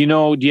 Do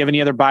you have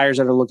any other buyers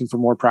that are looking for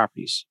more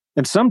properties?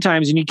 And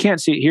sometimes, and you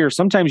can't see it here,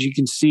 sometimes you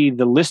can see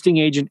the listing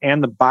agent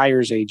and the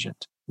buyer's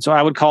agent. So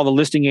I would call the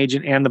listing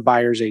agent and the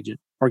buyer's agent,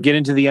 or get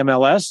into the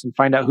MLS and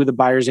find out who the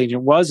buyer's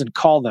agent was and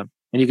call them.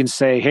 And you can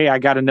say, hey, I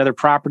got another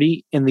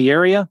property in the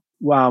area.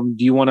 Do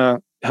you want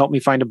to help me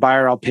find a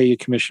buyer? I'll pay you a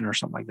commission or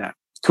something like that.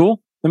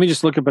 Cool. Let me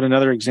just look up at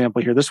another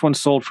example here. This one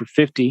sold for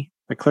 50.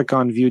 I click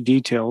on view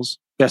details.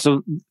 Yeah.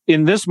 So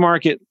in this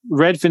market,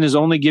 Redfin is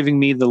only giving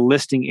me the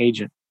listing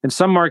agent. In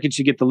some markets,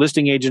 you get the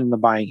listing agent and the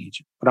buying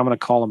agent, but I'm going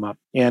to call them up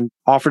and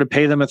offer to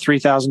pay them a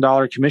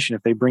 $3,000 commission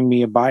if they bring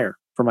me a buyer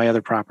for my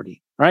other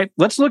property. All right.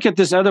 Let's look at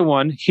this other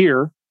one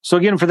here. So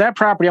again, for that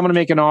property, I'm going to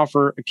make an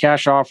offer, a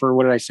cash offer.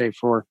 What did I say?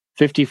 For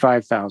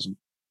 $55,000.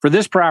 For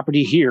this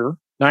property here,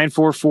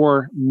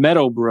 944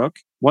 Meadowbrook.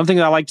 One thing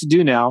that I like to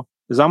do now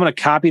is I'm going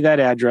to copy that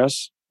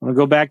address. I'm going to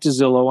go back to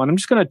Zillow and I'm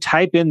just going to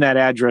type in that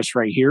address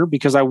right here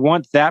because I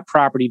want that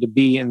property to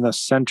be in the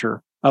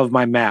center of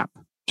my map,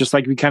 just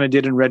like we kind of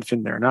did in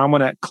Redfin there. Now I'm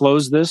going to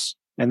close this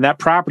and that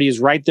property is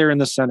right there in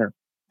the center.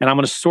 And I'm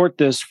going to sort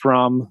this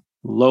from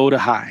low to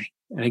high.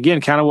 And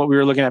again, kind of what we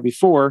were looking at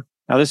before.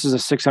 Now this is a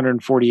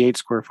 648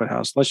 square foot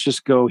house. Let's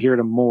just go here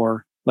to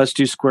more. Let's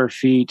do square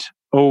feet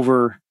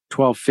over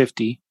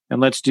 1250 and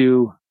let's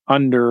do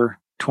under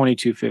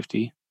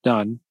 2250.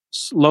 Done.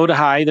 Low to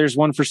high, there's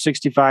one for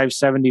 65,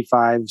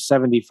 75,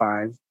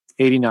 75,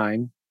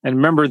 89. And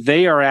remember,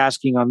 they are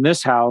asking on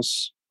this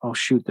house, oh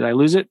shoot, did I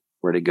lose it?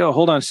 Where'd it go?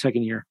 Hold on a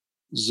second here.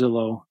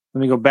 Zillow.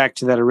 Let me go back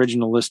to that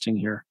original listing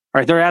here. All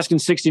right, they're asking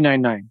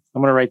 69.9. I'm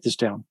going to write this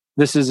down.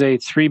 This is a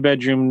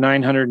 3-bedroom,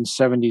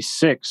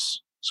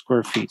 976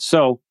 square feet.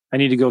 So I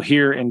need to go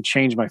here and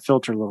change my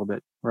filter a little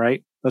bit,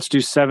 right? Let's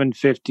do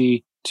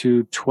 750 to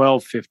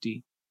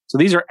 1250. So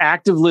these are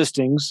active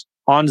listings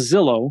on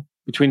Zillow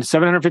between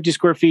 750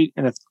 square feet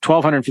and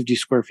 1,250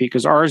 square feet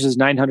because ours is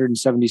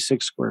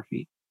 976 square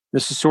feet.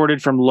 This is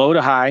sorted from low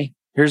to high.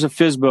 Here's a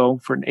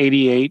FSBO for an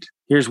 88.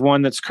 Here's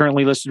one that's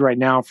currently listed right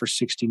now for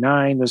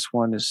 69. This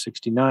one is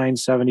 69,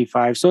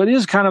 75. So it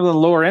is kind of the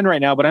lower end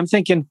right now, but I'm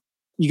thinking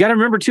you got to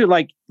remember too,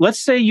 like, let's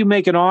say you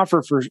make an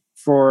offer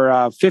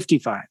for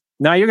 55.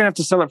 Now you're going to have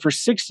to sell it for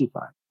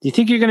 65. Do you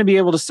think you're going to be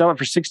able to sell it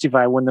for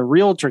 65 when the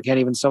realtor can't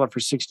even sell it for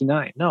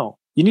 69? No.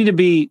 You need to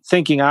be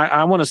thinking,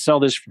 I want to sell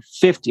this for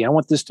 50. I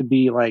want this to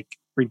be like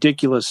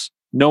ridiculous,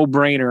 no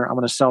brainer. I'm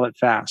going to sell it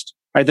fast.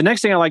 All right. The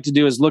next thing I like to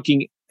do is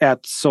looking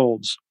at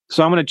solds.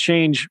 So I'm going to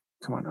change,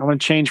 I'm going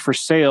to change for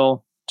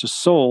sale to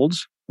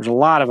solds. There's a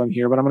lot of them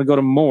here, but I'm going to go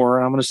to more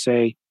and I'm going to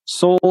say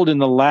sold in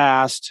the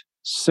last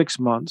 6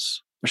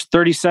 months. There's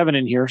 37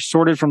 in here,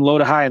 sorted from low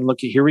to high. And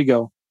look at, here we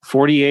go.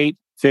 48,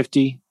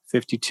 50,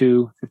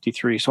 52,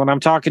 53. So when I'm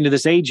talking to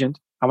this agent,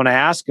 I'm going to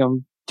ask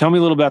him, tell me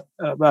a little bit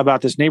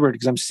about this neighborhood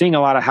because I'm seeing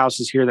a lot of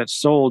houses here that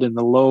sold in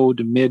the low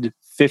to mid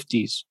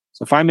 50s.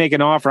 So if I make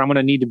an offer, I'm going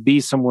to need to be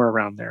somewhere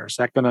around there. Is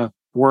that going to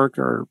work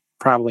or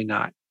probably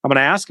not? I'm going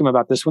to ask him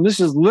about this one.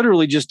 This is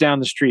literally just down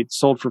the street,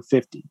 sold for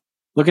 50.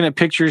 Looking at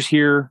pictures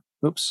here.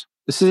 Oops.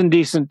 This is in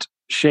decent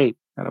shape.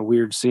 Got a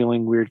weird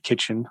ceiling, weird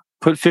kitchen.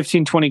 Put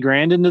 15, 20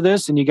 grand into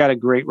this and you got a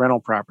great rental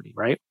property,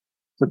 right?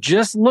 So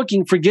just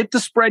looking, forget the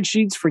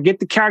spreadsheets, forget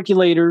the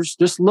calculators,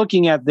 just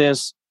looking at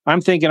this, I'm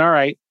thinking, all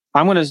right,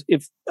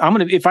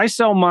 if I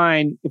sell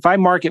mine, if I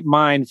market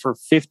mine for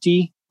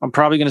 50, I'm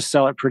probably going to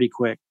sell it pretty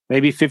quick,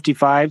 maybe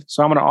 55.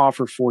 So I'm going to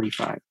offer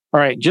 45. All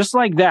right. Just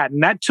like that.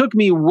 And that took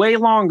me way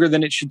longer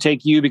than it should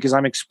take you because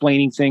I'm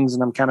explaining things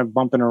and I'm kind of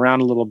bumping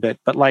around a little bit.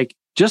 But like,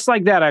 just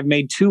like that, I've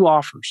made 2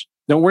 offers.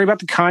 Don't worry about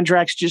the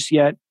contracts just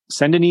yet.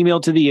 Send an email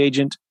to the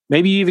agent.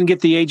 Maybe you even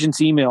get the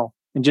agent's email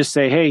and just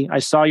say, hey, I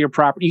saw your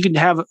property. You can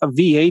have a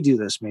VA do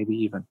this, maybe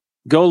even.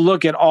 Go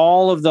look at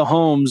all of the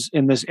homes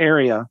in this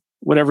area,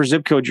 whatever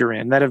zip code you're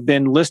in, that have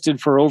been listed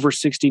for over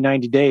 60,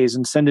 90 days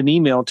and send an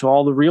email to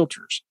all the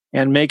realtors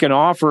and make an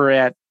offer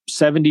at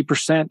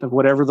 70% of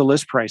whatever the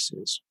list price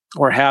is,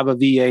 or have a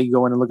VA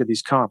go in and look at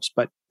these comps.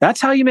 But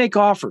that's how you make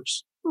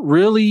offers.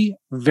 Really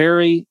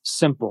very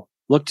simple.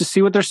 Look to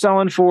see what they're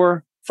selling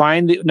for.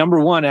 Find the number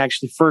one,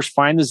 actually, first,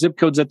 find the zip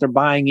codes that they're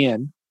buying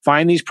in.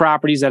 Find these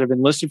properties that have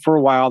been listed for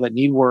a while that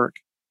need work.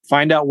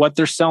 Find out what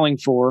they're selling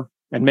for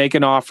and make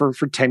an offer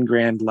for 10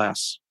 grand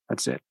less.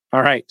 That's it.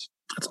 All right.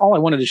 That's all I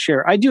wanted to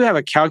share. I do have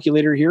a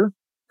calculator here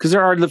because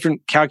there are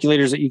different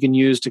calculators that you can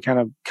use to kind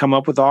of come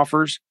up with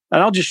offers.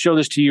 And I'll just show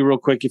this to you real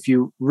quick. If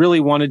you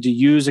really wanted to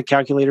use a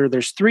calculator,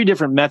 there's 3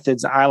 different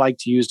methods I like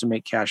to use to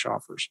make cash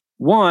offers.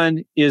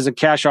 One is a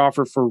cash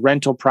offer for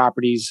rental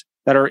properties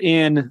that are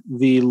in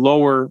the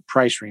lower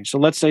price range. So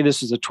let's say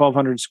this is a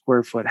 1,200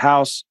 square foot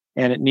house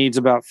and it needs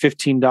about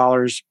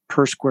 $15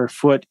 per square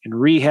foot in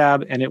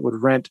rehab, and it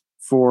would rent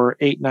for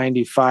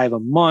 $895 a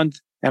month.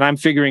 And I'm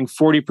figuring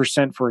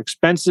 40% for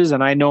expenses.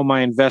 And I know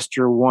my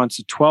investor wants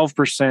a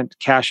 12%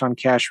 cash on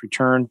cash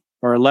return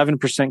or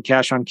 11%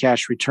 cash on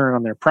cash return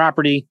on their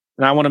property.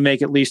 And I want to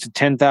make at least a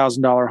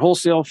 $10,000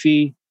 wholesale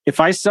fee if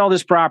I sell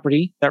this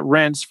property that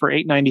rents for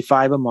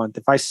 $895 a month,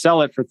 if I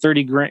sell it for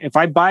 30 grand, if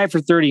I buy it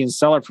for 30 and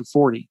sell it for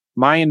 40,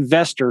 my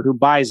investor who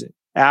buys it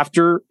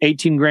after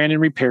 18 grand in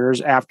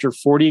repairs, after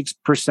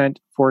 40%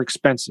 for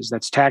expenses,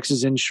 that's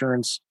taxes,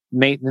 insurance,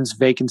 maintenance,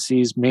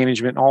 vacancies,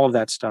 management, all of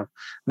that stuff,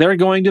 they're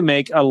going to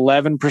make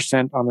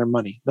 11% on their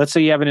money. Let's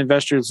say you have an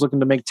investor that's looking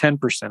to make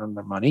 10% on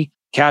their money,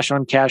 cash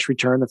on cash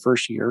return the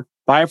first year,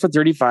 buy it for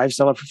 35,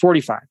 sell it for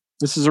 45.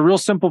 This is a real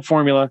simple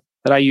formula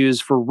that I use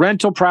for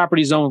rental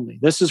properties only.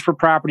 This is for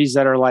properties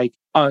that are like,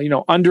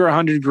 under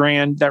 100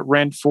 grand that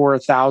rent for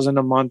 1,000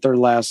 a month or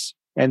less.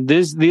 And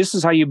this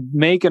is how you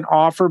make an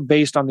offer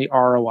based on the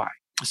ROI.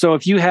 So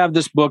if you have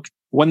this book,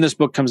 when this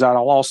book comes out,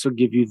 I'll also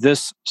give you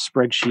this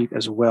spreadsheet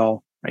as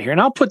well right here. And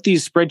I'll put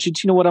these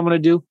spreadsheets, you know what I'm going to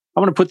do?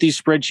 I'm going to put these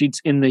spreadsheets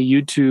in the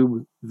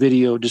YouTube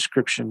video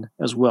description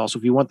as well. So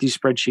if you want these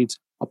spreadsheets,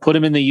 I'll put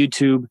them in the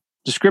YouTube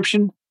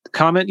description,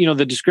 comment,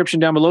 the description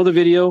down below the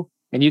video,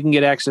 and you can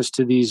get access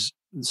to these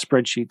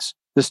spreadsheets.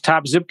 This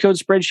top zip code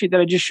spreadsheet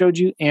that I just showed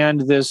you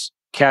and this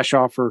cash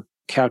offer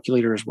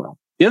calculator as well.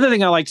 The other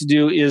thing I like to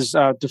do is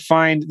to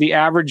find the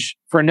average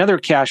for another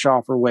cash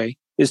offer way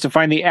is to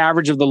find the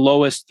average of the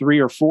lowest 3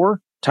 or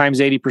 4 times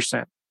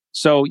 80%.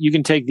 So you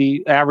can take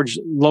the average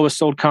lowest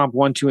sold comp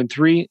 1, 2, and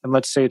 3, and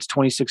let's say it's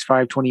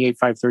 26.5,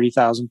 28.5,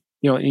 30,000.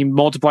 And you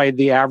multiply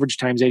the average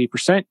times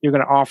 80%, you're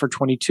going to offer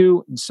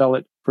 22 and sell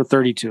it for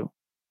 32.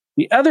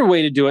 The other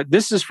way to do it,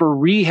 this is for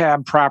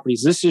rehab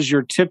properties. This is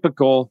your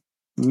typical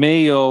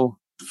Mayo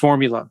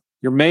formula.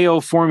 Your Mayo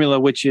formula,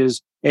 which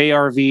is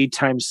ARV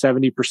times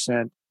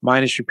 70%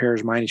 minus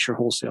repairs minus your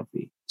wholesale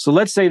fee. So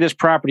let's say this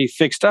property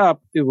fixed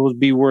up, it will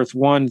be worth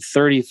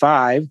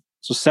 135.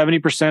 So 70%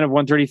 of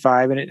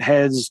 135, and it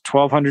has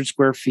 1,200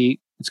 square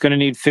feet. It's going to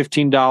need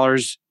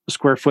 $15 a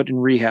square foot in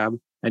rehab.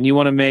 And you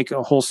want to make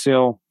a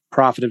wholesale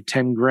profit of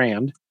 10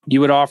 grand. You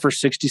would offer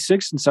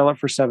 66 and sell it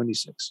for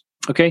 76.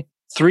 Okay.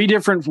 3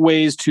 different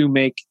ways to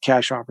make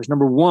cash offers.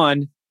 Number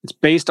 1, it's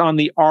based on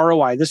the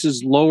ROI. This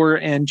is lower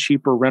end,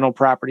 cheaper rental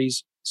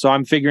properties. So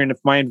I'm figuring if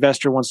my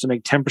investor wants to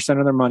make 10%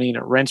 of their money and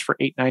it rents for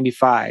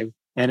 $895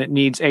 and it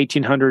needs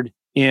 $1,800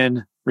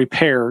 in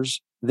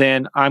repairs,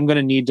 then I'm going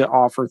to need to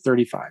offer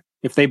 35.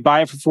 If they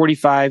buy it for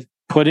 45,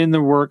 put in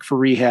the work for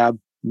rehab,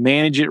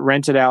 manage it,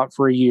 rent it out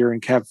for a year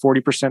and have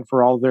 40%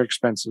 for all of their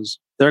expenses,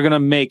 they're going to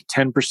make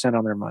 10%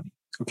 on their money.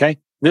 Okay.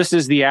 This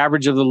is the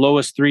average of the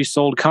lowest 3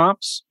 sold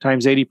comps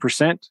times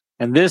 80%.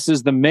 And this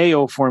is the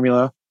Mayo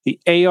formula, the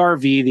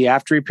ARV, the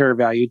after repair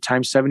value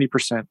times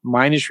 70%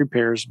 minus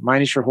repairs,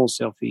 minus your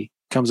wholesale fee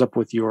comes up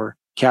with your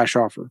cash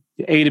offer.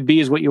 The A to B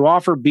is what you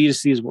offer. B to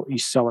C is what you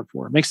sell it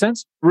for. Make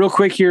sense? Real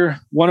quick here.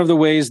 One of the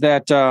ways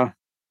that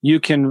you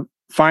can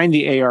find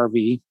the ARV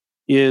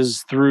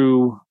is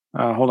through,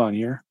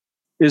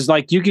 is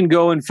like you can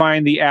go and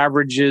find the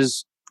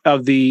averages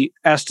of the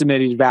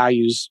estimated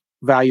values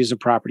of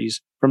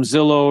properties from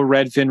Zillow,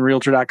 Redfin,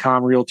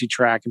 Realtor.com,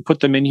 RealtyTrack, and put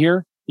them in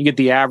here. You get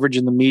the average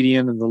and the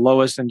median and the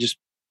lowest and just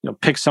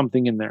pick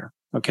something in there.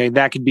 Okay,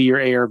 that could be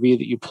your ARV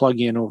that you plug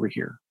in over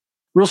here.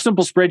 Real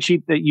simple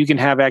spreadsheet that you can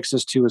have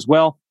access to as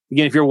well.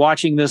 Again, if you're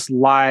watching this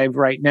live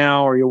right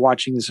now or you're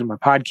watching this in my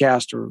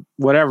podcast or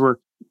whatever,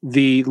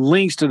 the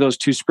links to those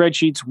 2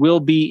 spreadsheets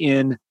will be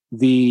in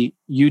the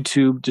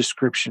YouTube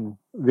description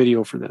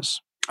video for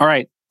this. All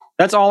right.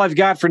 That's all I've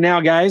got for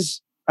now,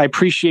 guys. I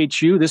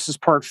appreciate you. This is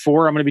part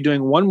 4. I'm going to be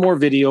doing one more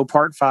video,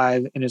 part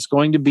 5, and it's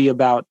going to be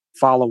about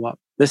follow-up.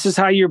 This is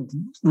how you're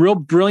real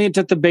brilliant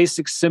at the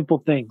basics,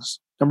 simple things.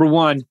 Number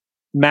 1,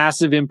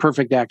 massive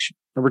imperfect action.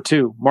 Number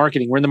 2,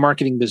 marketing. We're in the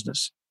marketing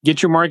business.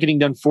 Get your marketing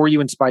done for you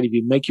in spite of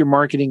you. Make your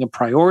marketing a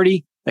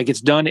priority that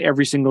gets done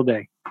every single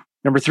day.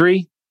 Number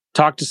 3,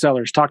 talk to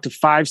sellers. Talk to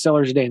 5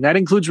 sellers a day. And that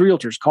includes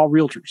realtors. Call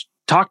realtors.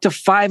 Talk to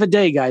 5 a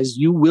day, guys.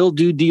 You will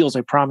do deals.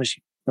 I promise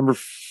you. Number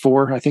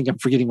 4, I think I'm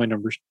forgetting my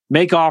numbers.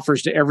 Make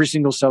offers to every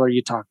single seller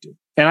you talk to.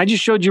 And I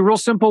just showed you a real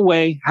simple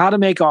way how to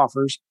make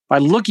offers by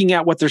looking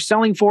at what they're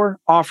selling for,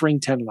 offering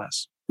 10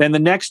 less. Then the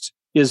next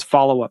is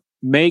follow up.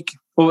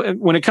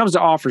 When it comes to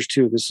offers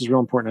too, this is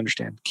real important to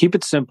understand. Keep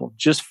it simple.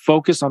 Just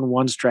focus on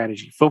one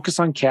strategy. Focus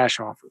on cash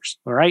offers.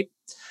 All right.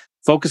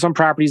 Focus on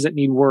properties that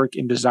need work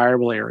in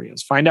desirable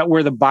areas. Find out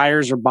where the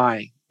buyers are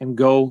buying and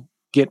go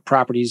get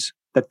properties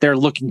that they're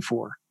looking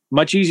for.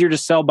 Much easier to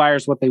sell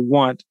buyers what they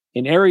want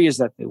in areas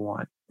that they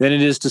want than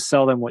it is to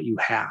sell them what you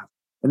have.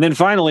 And then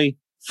finally,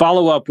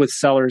 follow up with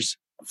sellers.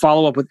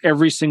 Follow up with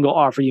every single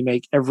offer you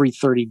make every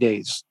 30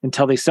 days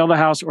until they sell the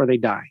house or they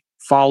die.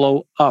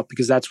 Follow up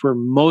because that's where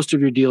most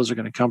of your deals are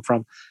going to come from.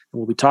 And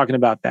we'll be talking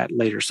about that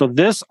later. So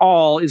this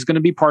all is going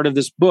to be part of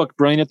this book,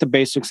 Brilliant at the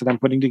Basics, that I'm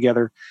putting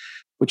together,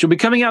 which will be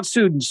coming out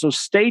soon. So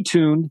stay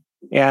tuned.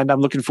 And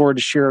I'm looking forward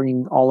to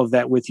sharing all of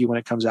that with you when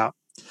it comes out.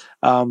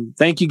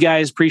 Thank you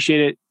guys.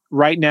 Appreciate it.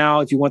 Right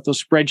now, if you want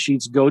those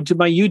spreadsheets, go to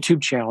my YouTube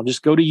channel.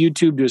 Just go to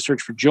YouTube, do a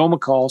search for Joe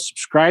McCall,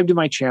 subscribe to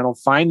my channel,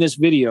 find this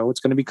video.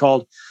 It's going to be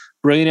called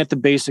Brilliant at the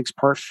Basics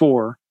Part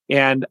 4.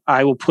 And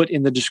I will put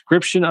in the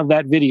description of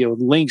that video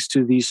links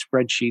to these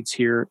spreadsheets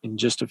here in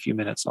just a few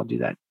minutes. I'll do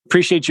that.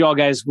 Appreciate you all,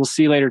 guys. We'll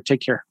see you later.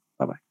 Take care.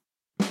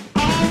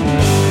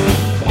 Bye-bye.